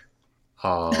arc.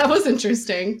 That was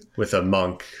interesting. With a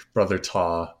monk, Brother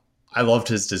Ta. I loved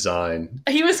his design.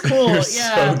 He was cool, he was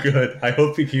so good. I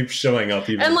hope he keeps showing up.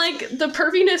 And like the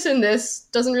perviness in this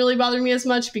doesn't really bother me as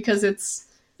much because it's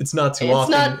It's not too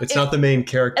often. It's not the main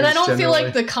character. And I don't feel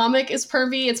like the comic is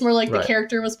pervy. It's more like the Right.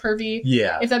 character was pervy.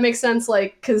 Yeah. If that makes sense,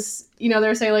 like, because, you know,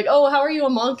 they're saying, like, oh, how are you a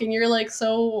monk? And you're, like,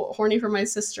 so horny for my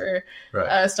sister.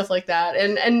 Right. Stuff like that.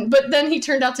 But then he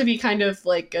turned out to be kind of,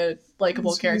 like, a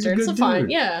likable character. He's a It's good fine.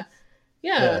 dude.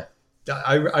 Yeah.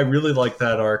 I really like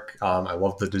that arc. I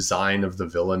love the design of the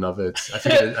villain of it. I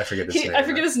forget his name. I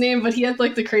forget his name, but he had,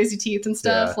 like, the crazy teeth and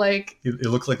stuff. Yeah. Like, It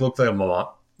looked like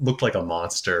a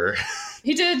monster.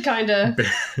 he did, kind of.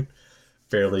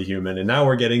 Fairly human. And now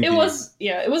we're getting It was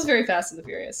very Fast and the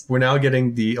Furious. We're now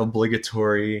getting the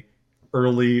obligatory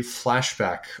early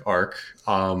flashback arc.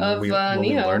 Of we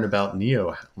Neo. learn about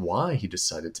Neo, why he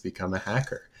decided to become a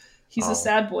hacker. He's a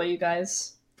sad boy, you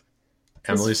guys.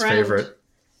 His Emily's friend- favorite.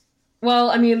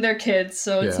 Well, I mean, they're kids,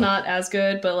 so it's Yeah. not as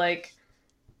good, but, like,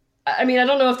 I mean, I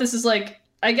don't know if this is, like,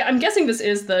 I'm guessing this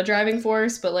is the driving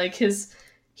force, but, like,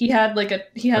 he had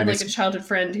a childhood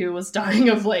friend who was dying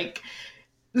of, like,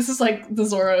 this is like the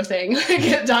Zorro thing,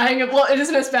 like dying of, well, it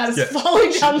isn't as bad as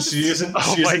falling down the She isn't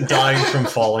God. dying from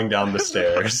falling down the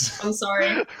stairs. I'm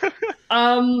sorry.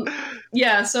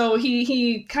 Yeah, so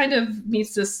he kind of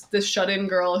meets this shut-in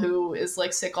girl who is,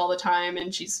 like, sick all the time,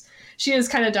 and she is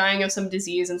kind of dying of some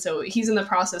disease, and so he's in the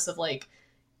process of, like,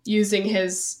 using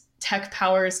his tech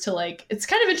powers to, like, it's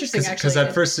kind of interesting, actually. Because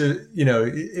at first, you know,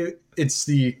 it's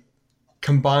the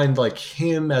combined, like,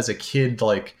 him as a kid,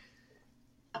 like,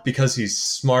 because he's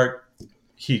smart,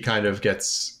 he kind of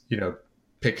gets, you know,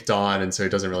 picked on, and so he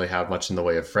doesn't really have much in the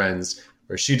way of friends,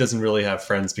 or she doesn't really have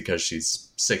friends because she's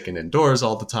sick and indoors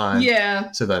all the time.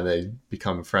 Yeah. So then they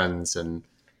become friends, and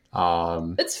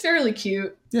It's fairly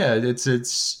cute. yeah,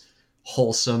 it's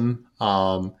wholesome.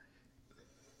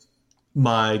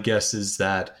 My guess is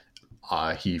that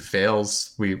he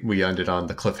fails. We ended on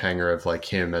the cliffhanger of, like,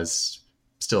 him as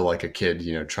still, like, a kid,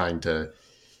 you know, trying to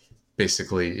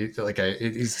basically, like,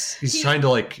 he's trying to,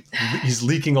 like, he's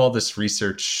leaking all this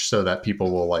research so that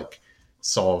people will, like,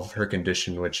 solve her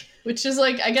condition, which is,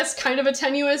 like, I guess kind of a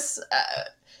tenuous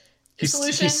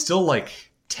solution. he's still, like,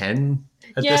 10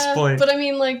 at this point. But I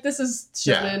mean, like, this is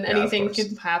Yeah, shonen. yeah, Anything of course.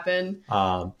 could happen.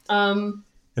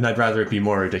 And I'd rather it be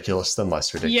more ridiculous than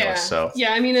less ridiculous. Yeah. So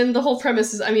Yeah, I mean, and the whole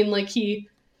premise is, I mean, like,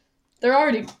 they're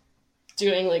already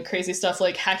doing, like, crazy stuff,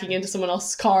 like hacking into someone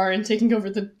else's car and taking over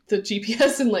the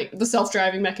GPS and, like, the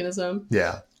self-driving mechanism.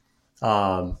 yeah.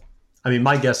 I mean,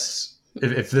 my guess,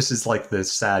 if this is, like, the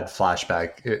sad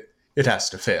flashback, it has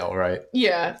to fail, right?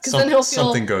 Yeah, because then he'll feel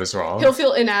something goes wrong. He'll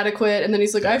feel inadequate, and then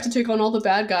he's like, Yeah. I have to take on all the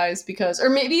bad guys because, or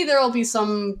maybe there'll be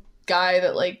some guy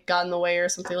that, like, got in the way or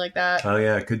something like that. Oh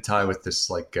yeah, it could tie with this,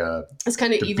 like, It's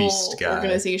kind of the evil beast guy.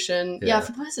 organization. Yeah.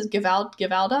 What is it?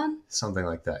 Givaldon? something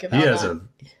like that. Give He out has on.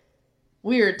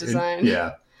 Weird design.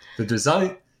 Yeah, the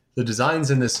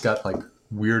designs in this got, like,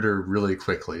 weirder really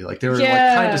quickly. Like, they were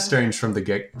Yeah. like kind of strange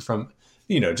from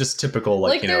you know, just typical,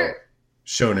 like, you know, they're-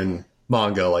 shonen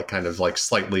manga, like, kind of, like,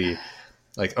 slightly,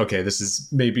 like, okay, this is,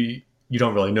 maybe you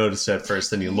don't really notice it at first,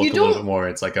 then you look a little bit more,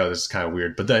 and it's like, oh, this is kind of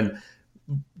weird. But then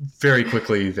very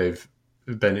quickly they've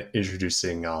been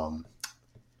introducing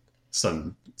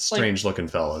some strange looking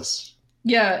fellas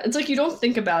Yeah, it's like you don't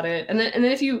think about it, and then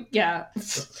if you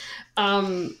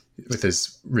with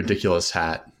his ridiculous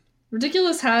hat,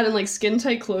 ridiculous hat and, like, skin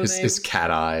tight clothing. his cat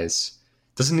eyes.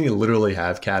 Doesn't he literally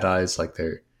have cat eyes? Like,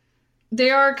 They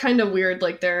are kind of weird.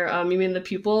 Like, they're you mean the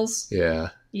pupils? yeah,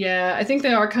 Yeah, I think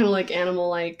they are kind of, like, animal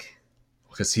like.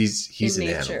 because he's In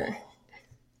an nature. animal.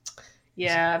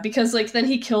 Yeah, because, like, then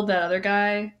he killed that other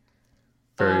guy.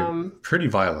 Pretty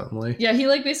violently. Yeah, he,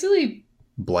 like, basically.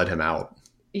 Bled him out.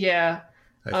 Yeah.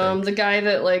 I think. The guy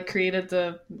that, like, created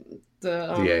the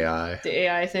AI. the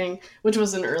AI thing, which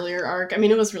was an earlier arc. I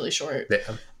mean, it was really short.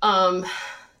 Yeah.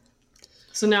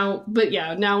 So now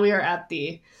we are at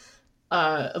the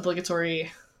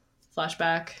obligatory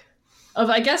flashback of,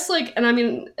 I guess, like, and I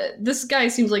mean, this guy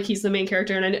seems like he's the main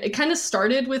character, and it kind of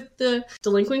started with the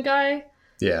delinquent guy.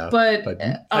 Yeah. But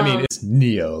I mean, it's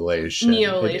Neolation.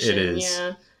 Neolation, It is.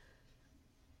 yeah.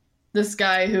 This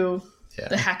guy who, Yeah.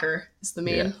 the hacker, is the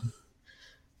main.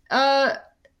 Yeah.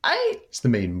 It's the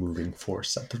main moving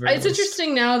force at the very It's least.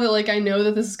 interesting now that, like, I know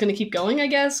that this is going to keep going, I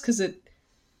guess, because it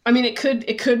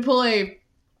could pull a.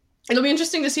 It'll be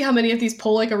interesting to see how many of these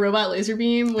pull, like, a robot laser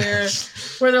beam, where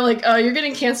they're like, oh, you're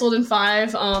getting canceled in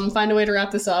 5. Find a way to wrap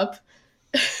this up.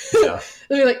 Yeah.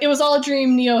 They'll be like, it was all a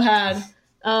dream Neo had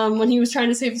when he was trying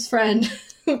to save his friend.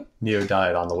 Neo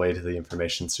died on the way to the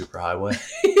information superhighway.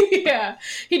 Yeah,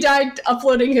 he died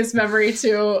uploading his memory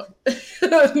to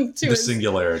The his,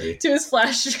 singularity. to his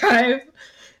flash drive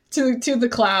to the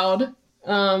cloud.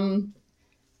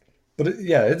 But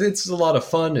it's a lot of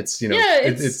fun. It's, you know, Yeah,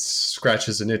 it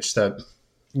scratches an itch that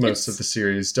most of the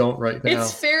series don't right now.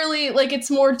 It's fairly, like,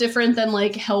 it's more different than,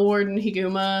 like, Hellward and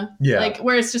Higuma. Yeah. Like,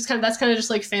 where it's just that's kind of just,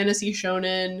 like, fantasy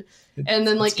shonen. And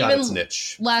then, like, it's got even its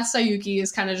niche. Last Sayuki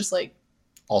is kind of just, like,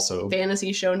 Also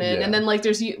fantasy shonen. Yeah. And then, like,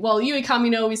 there's, Yui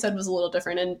Kamino we said was a little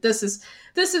different. And this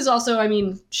is also, I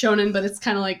mean, shonen, but it's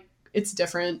kind of, like, it's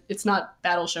different. It's not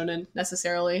battle shonen,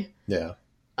 necessarily. Yeah.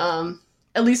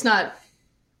 At least not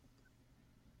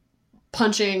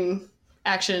punching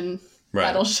action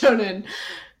battle shonen.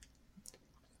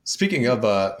 Speaking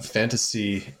of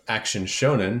fantasy action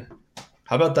shonen,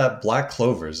 how about that Black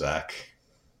Clover, Zach?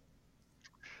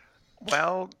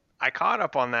 Well, I caught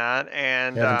up on that,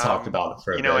 and We haven't talked about it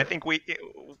for a bit. I think we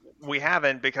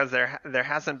haven't, because there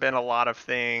hasn't been a lot of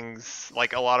things,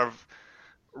 like a lot of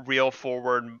real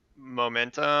forward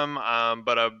momentum,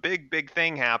 but a big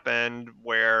thing happened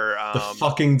where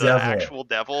the actual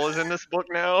devil is in this book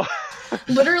now.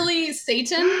 Literally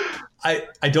Satan.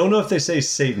 I don't know if they say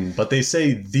Satan, but they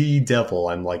say the devil.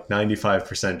 I'm like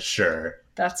 95% sure.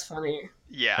 That's funny.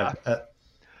 Yeah.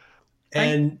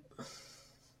 And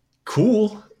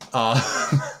cool.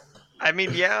 I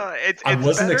mean, yeah, it's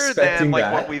wasn't better expecting than like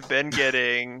that. what we've been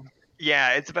getting.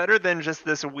 Yeah, it's better than just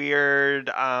this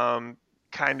weird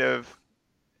kind of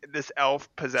this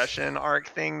elf possession arc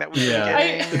thing that we've been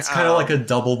getting. It's kind of like a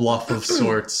double bluff of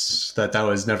sorts. that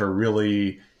was never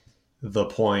really the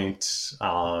point.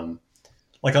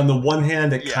 Like on the one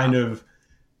hand, it kind of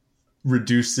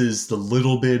reduces the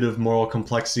little bit of moral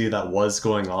complexity that was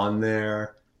going on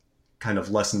there, kind of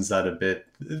lessens that a bit.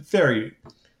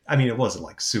 It wasn't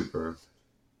like super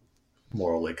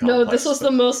morally complex. No, this was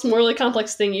the most morally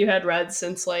complex thing you had read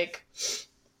since, like,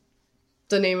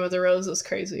 The Name of the Rose was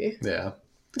crazy. Yeah.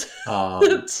 I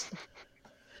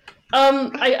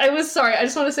was sorry. I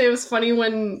just want to say it was funny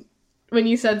when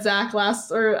you said Zach I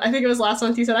think it was last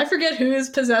month, you said, I forget who's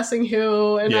possessing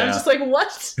who, and I was just like,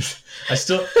 what? I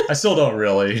still don't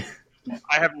really.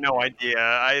 I have no idea.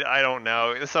 I don't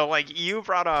know. So, like, you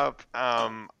brought up,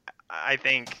 I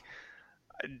think,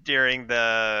 during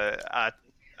the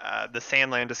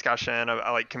Sandland discussion of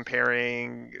like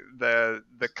comparing the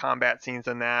combat scenes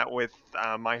in that with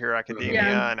My Hero Academia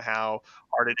and how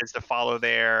hard it is to follow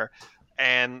there.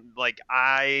 And like,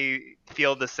 I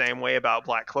feel the same way about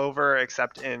Black Clover,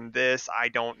 except in this, I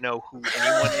don't know who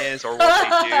anyone is or what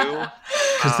they do.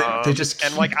 Because they just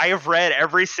and like, I have read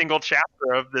every single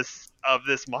chapter of this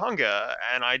manga,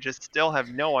 and I just still have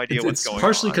no idea what's going on. It's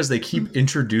partially because they keep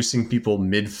introducing people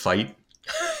mid-fight.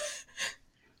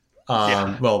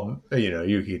 Well,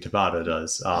 Yuki Tabata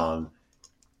does.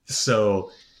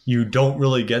 So you don't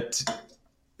really get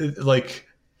like.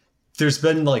 There's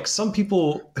been like some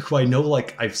people who I know,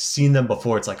 like I've seen them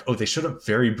before. It's like, oh, they showed up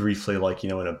very briefly, like,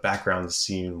 in a background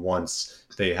scene once.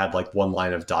 They had like one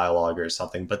line of dialogue or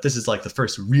something. But this is like the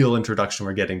first real introduction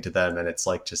we're getting to them, and it's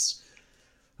like just,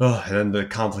 and then the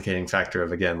complicating factor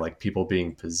of, again, like people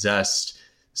being possessed.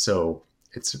 So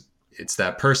it's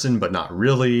that person, but not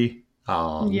really.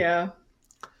 Yeah.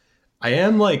 I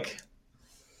am like,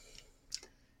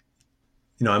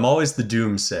 I'm always the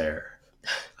doomsayer.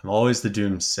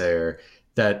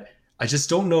 That I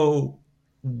just don't know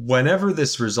whenever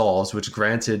this resolves, which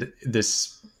granted,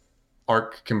 this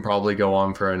arc can probably go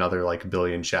on for another like 1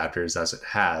 billion chapters as it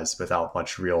has without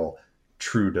much real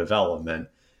true development.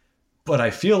 But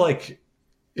I feel like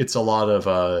it's a lot of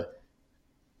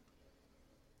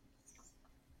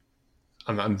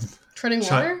I'm treading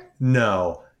water?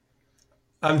 No.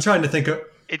 I'm trying to think of.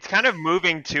 It's kind of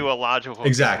moving to a logical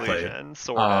conclusion,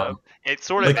 sort of. It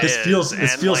sort of like is.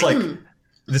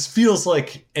 This feels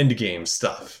like endgame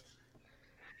stuff.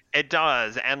 It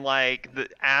does, and like the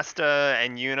Asta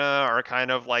and Yuna are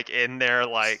kind of like in their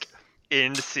like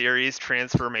end series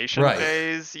transformation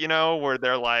phase, where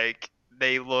they're like,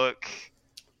 they look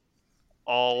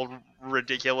all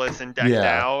ridiculous and decked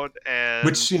out, and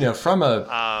which from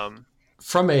a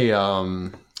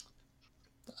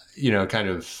kind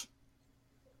of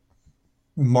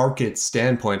market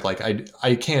standpoint, like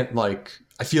I can't, like,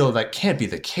 I feel that can't be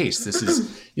the case. This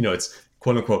is it's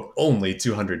quote unquote only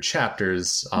 200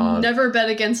 chapters. Never bet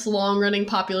against long running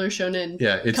popular shonen.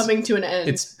 It's coming to an end.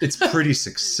 It's pretty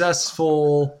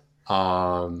successful.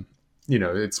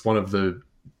 It's one of the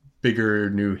bigger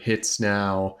new hits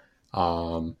now.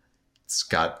 It's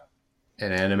got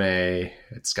an anime,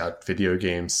 it's got video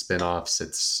game spin-offs.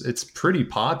 It's pretty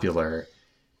popular.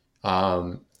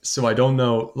 So I don't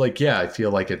know, like, I feel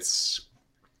like it's,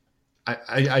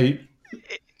 I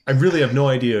really have no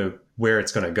idea where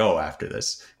it's going to go after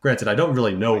this. Granted, I don't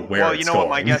really know where it's going. Well, what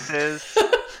my guess is?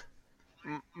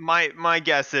 my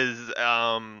guess is,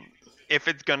 if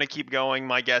it's going to keep going,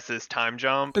 my guess is Time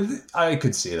Jump. I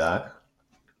could see that.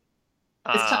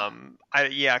 Because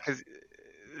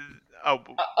no,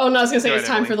 I was gonna say Go it's ahead,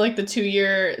 time Emily. for like the 2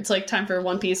 year. It's like time for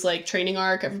One Piece like training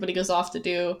arc. Everybody goes off to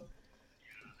do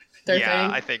their yeah,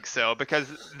 thing. I think so,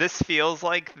 because this feels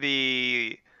like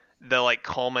the like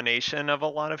culmination of a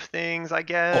lot of things, I A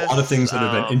guess. lot of things that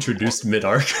have been introduced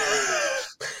mid-arc.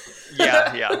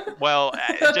 Yeah. Well,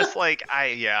 just like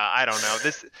I don't know.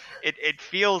 It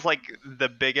feels like the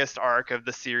biggest arc of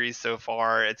the series so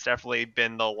far. It's definitely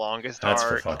been the longest That's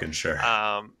for arc. fucking sure.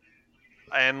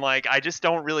 And like I just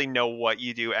don't really know what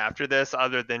you do after this,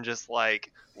 other than just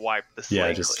like wipe the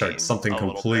slate Just clean start something a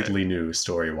little completely new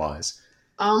story-wise,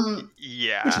 bit.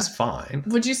 Yeah. which is fine.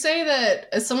 Would you say that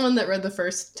as someone that read the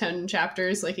first 10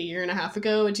 chapters like a year and a half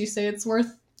ago, would you say it's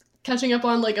worth catching up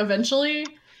on like eventually?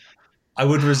 I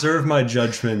would reserve my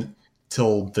judgment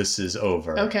till this is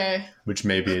over. Okay. Which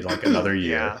may be like another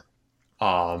year.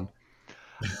 I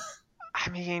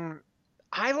mean,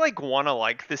 I want to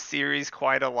like this series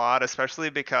quite a lot, especially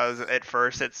because at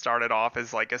first it started off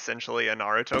as like essentially a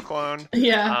Naruto clone.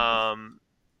 Yeah.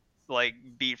 Like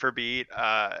beat for beat.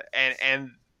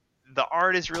 And the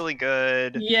art is really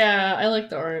good. Yeah, I like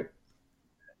the art.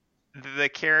 The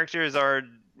characters are,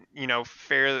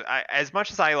 fair. As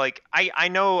much as I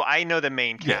know the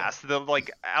main cast. The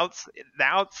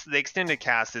the extended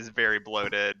cast is very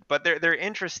bloated, but they're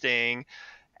interesting.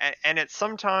 And it's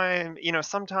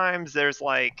sometimes there's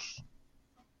like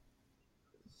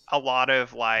a lot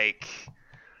of like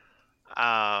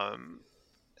I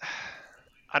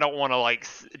don't want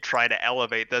to try to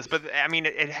elevate this, but I mean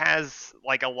it has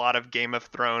like a lot of Game of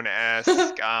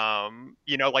Thrones-esque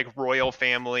like royal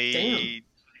family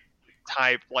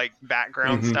type like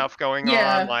background stuff going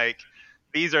on. Like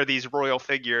these are these royal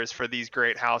figures for these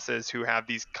great houses who have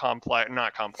these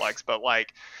not complex, but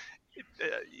like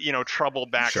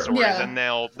troubled backstories. Yeah. And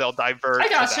they'll divert to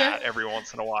that every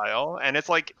once in a while, and it's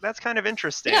like that's kind of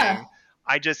interesting.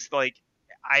 I just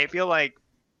I feel like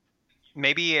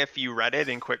maybe if you read it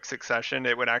in quick succession,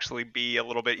 it would actually be a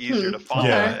little bit easier to follow.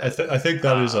 Yeah, I think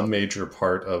that is a major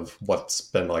part of what's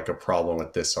been like a problem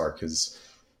with this arc, is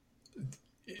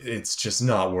it's just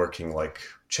not working like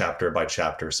chapter by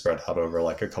chapter spread out over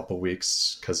like a couple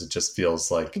weeks, because it just feels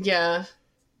like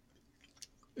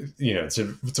it's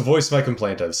a voice of my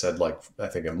complaint. I've said I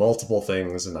think in multiple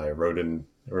things, and I wrote in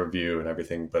a review and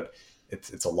everything, but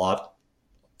it's a lot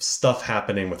stuff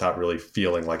happening without really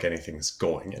feeling like anything's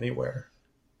going anywhere.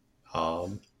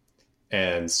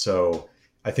 And so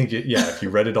I think if you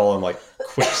read it all in like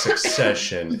quick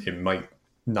succession, it might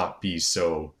not be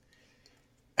so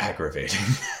aggravating.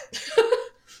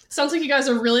 Sounds like you guys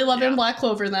are really loving Black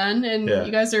Clover then, and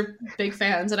you guys are big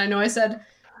fans. And I know I said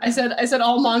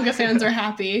all manga fans are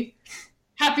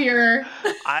happier.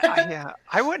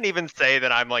 I wouldn't even say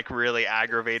that I'm like really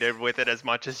aggravated with it as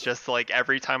much as just like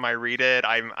every time I read it,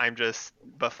 I'm just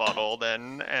befuddled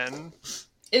and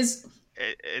it's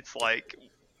like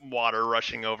water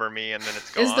rushing over me and then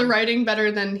it's gone. Is the writing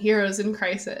better than Heroes in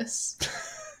Crisis?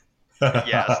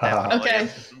 Yes, definitely. Okay.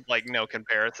 It's, like no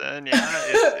comparison. Yeah,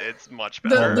 it's much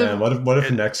better. Man, what if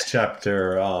next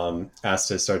chapter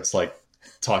Asta starts like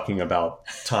talking about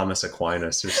Thomas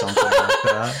Aquinas or something like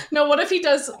that? No, what if he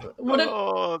does?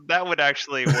 That would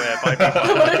actually whip. I'd be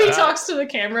what if he talks to the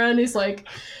camera and he's like,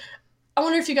 I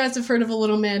wonder if you guys have heard of a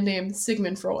little man named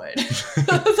Sigmund Freud.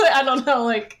 I don't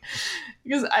know,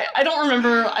 because I don't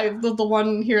remember the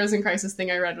one Heroes in Crisis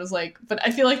thing I read was like, but I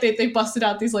feel like they busted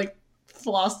out these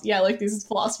these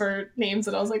philosopher names,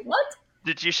 and I was like, what?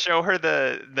 Did you show her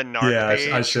the narc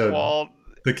page? I showed Walt?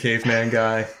 The caveman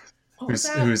guy.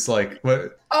 Who's like,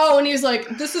 what? Oh, and he's like,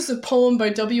 this is a poem by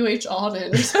W.H.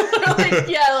 Auden.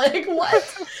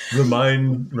 What?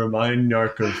 Remind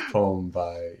Narc of poem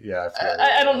by,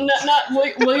 I don't know,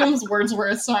 not Williams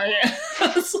Wordsworth, sorry.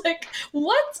 I was like,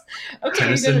 what? Okay.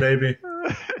 Tennyson, maybe?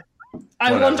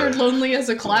 I wandered lonely as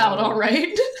a cloud, all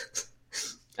right.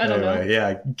 I don't know.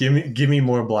 Yeah, give me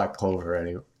more Black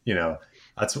Clover.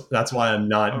 That's why I'm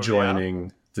not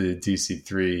joining the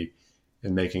DC3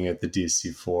 and making it the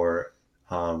DC4.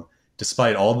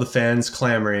 Despite all the fans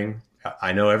clamoring,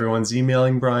 I know everyone's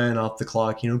emailing Brian off the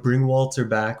clock. Bring Walter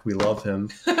back. We love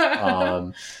him.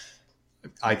 I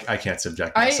can't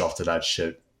subject myself to that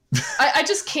shit. I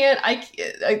just can't.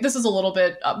 This is a little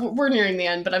bit. We're nearing the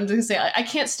end, but I'm just gonna say I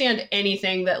can't stand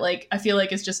anything that I feel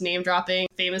like is just name dropping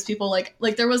famous people. Like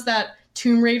there was that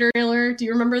Tomb Raider trailer. Do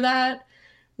you remember that?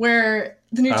 Where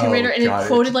the new Tomb Raider and it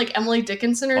quoted Emily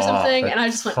Dickinson or something, and I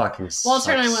just went.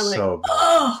 Walter and I went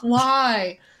oh,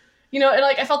 why? And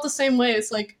I felt the same way.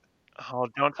 It's like, oh,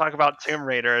 don't talk about Tomb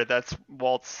Raider. That's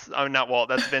Walt's. Oh, not Walt.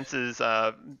 That's Vince's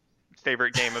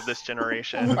favorite game of this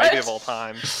generation, maybe of all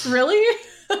time. Really?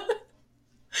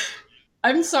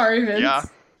 I'm sorry, Vince. Yeah.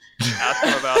 Ask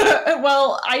him about it.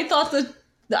 Well, I thought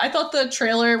the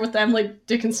trailer with the Emily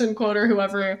Dickinson quote or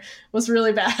whoever was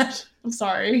really bad. I'm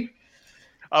sorry.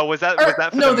 Oh, was that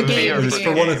for no, the the movie game. or It was for for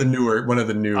the one game? of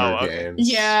the newer Oh, okay. games.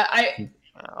 Yeah,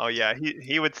 Oh yeah,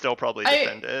 he would still probably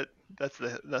defend it. That's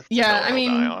the yeah. hill I he'll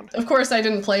mean, die on. of course, I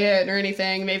didn't play it or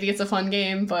anything. Maybe it's a fun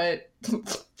game, but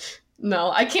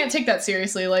no, I can't take that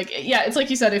seriously. Like, yeah, it's like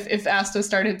you said. If Asta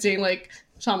started saying like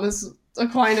Thomas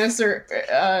Aquinas or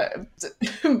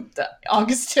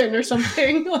Augustine or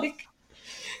something, like,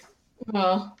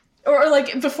 well. Or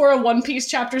like before a One Piece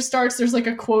chapter starts, there's like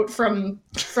a quote from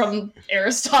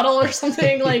Aristotle or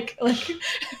something like.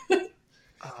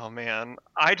 Oh man,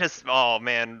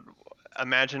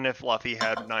 imagine if Luffy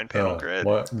had 9-panel grid.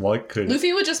 What could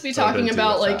Luffy would just be Oda talking do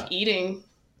about with like that? eating.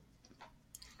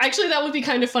 Actually, that would be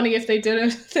kind of funny if they did a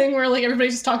thing where like everybody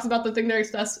just talks about the thing they're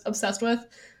obsessed with.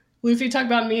 Luffy talk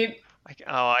about meat.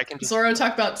 I can just Zoro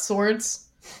talk about swords.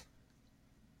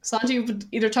 Sanji would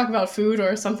either talk about food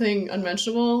or something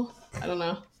unmentionable. I don't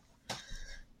know.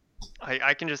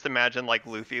 I can just imagine like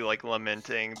Luffy like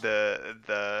lamenting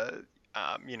the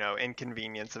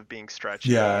inconvenience of being stretchy.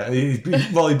 Yeah, he'd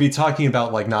be talking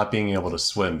about like not being able to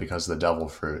swim because of the devil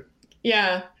fruit.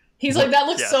 Yeah. He's like, that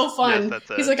looks Yes, so fun. yes,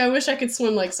 that's He's it. like, I wish I could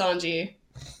swim like Sanji.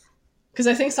 Because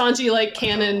I think Sanji, like,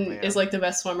 canon man. is like the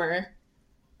best swimmer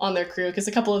on their crew, because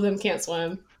a couple of them can't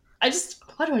swim.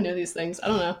 Why do I know these things? I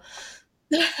don't know.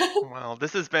 Well,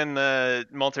 this has been the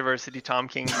Multiversity Tom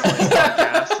King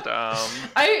podcast.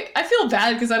 I feel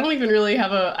bad because I don't even really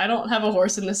have a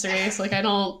horse in this race. Like, I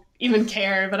don't even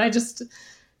care, but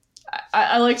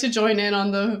I like to join in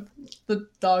on the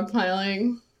dog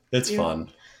piling. It's Yeah. fun.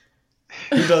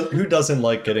 Who doesn't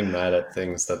like getting mad at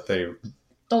things that they?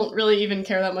 Don't really even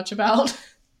care that much about.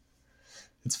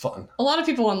 It's fun. A lot of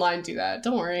people online do that.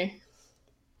 Don't worry.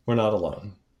 We're not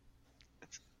alone.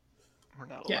 We're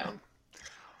not Yeah. alone.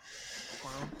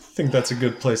 Well, I think that's a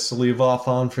good place to leave off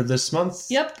on for this month.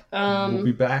 Yep. We'll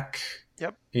be back.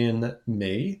 Yep. In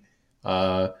May.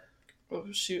 Oh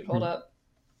shoot! Hold up.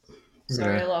 We're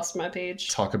Sorry, I gonna lost my page.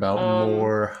 talk about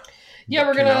more. Yeah, we're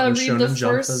what came out gonna in read the Shonen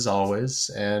Jump first. as always,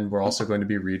 and we're also going to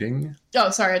be reading. Oh,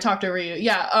 sorry, I talked over you.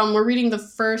 Yeah, we're reading the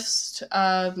first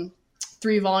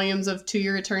 3 volumes of To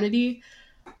Your Eternity.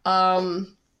 So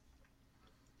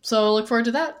look forward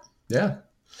to that. Yeah,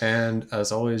 and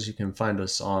as always, you can find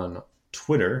us on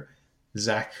Twitter.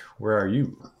 Zach, where are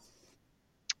you?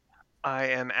 I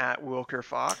am at Wilker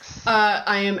Fox.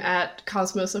 I am at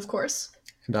Cosmos, of course.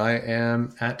 And I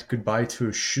am at Goodbye to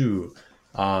a Shoe.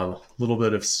 A little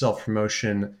bit of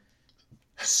self-promotion.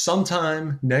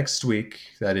 Sometime next week,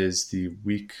 that is the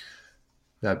week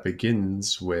that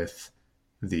begins with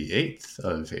the 8th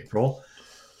of April,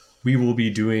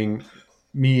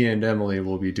 me and Emily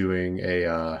will be doing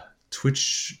a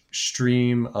Twitch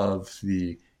stream of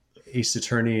the Ace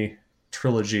Attorney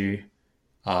trilogy.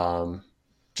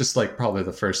 Just like probably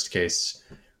the first case.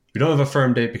 We don't have a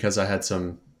firm date because I had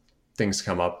some things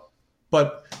come up.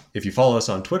 But if you follow us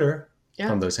on Twitter,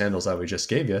 on those handles that we just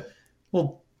gave you,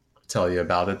 we'll tell you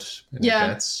about it in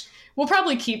advance. We'll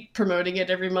probably keep promoting it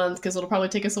every month because it'll probably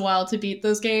take us a while to beat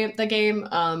the game.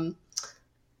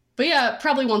 But yeah,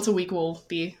 probably once a week we'll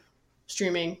be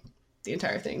streaming the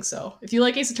entire thing. So if you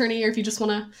like Ace Attorney or if you just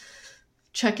want to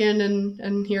check in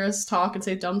and hear us talk and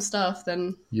say dumb stuff,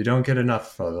 then you don't get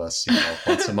enough of us,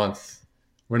 once a month.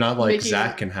 We're not like Making-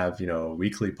 Zach can have, a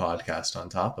weekly podcast on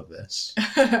top of this.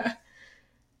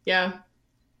 yeah.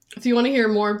 If you want to hear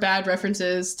more bad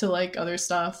references to like other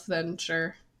stuff, then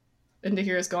sure. And to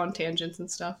hear us go on tangents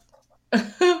and stuff.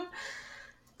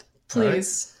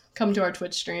 Please come to our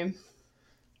Twitch stream.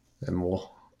 And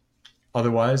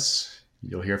otherwise,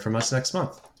 you'll hear from us next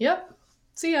month. Yep.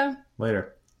 See ya.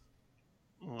 Later.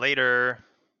 Later.